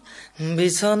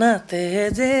বিচনাতে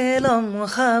জেলম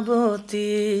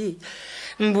সাৱতী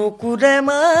বুকুৰে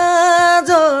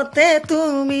মাজতে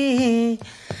তুমি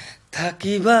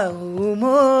থাকিবা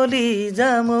উমলি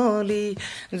জামলি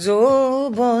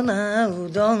যৌৱনা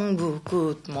উদং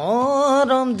বুকুত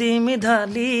মৰম দিমি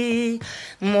ঢালি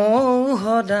মৌ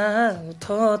সদায়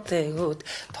উঠতে উঠ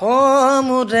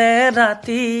থমুৰে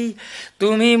ৰাতি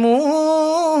তুমি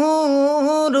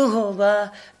মোৰ হবা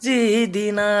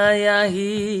যিদিনাই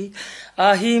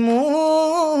আহি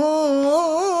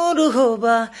মোৰ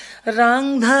হবা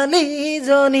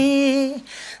ৰাংঢালীজনী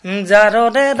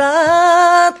জাৰৰে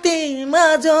ৰাতি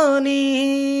মাজনী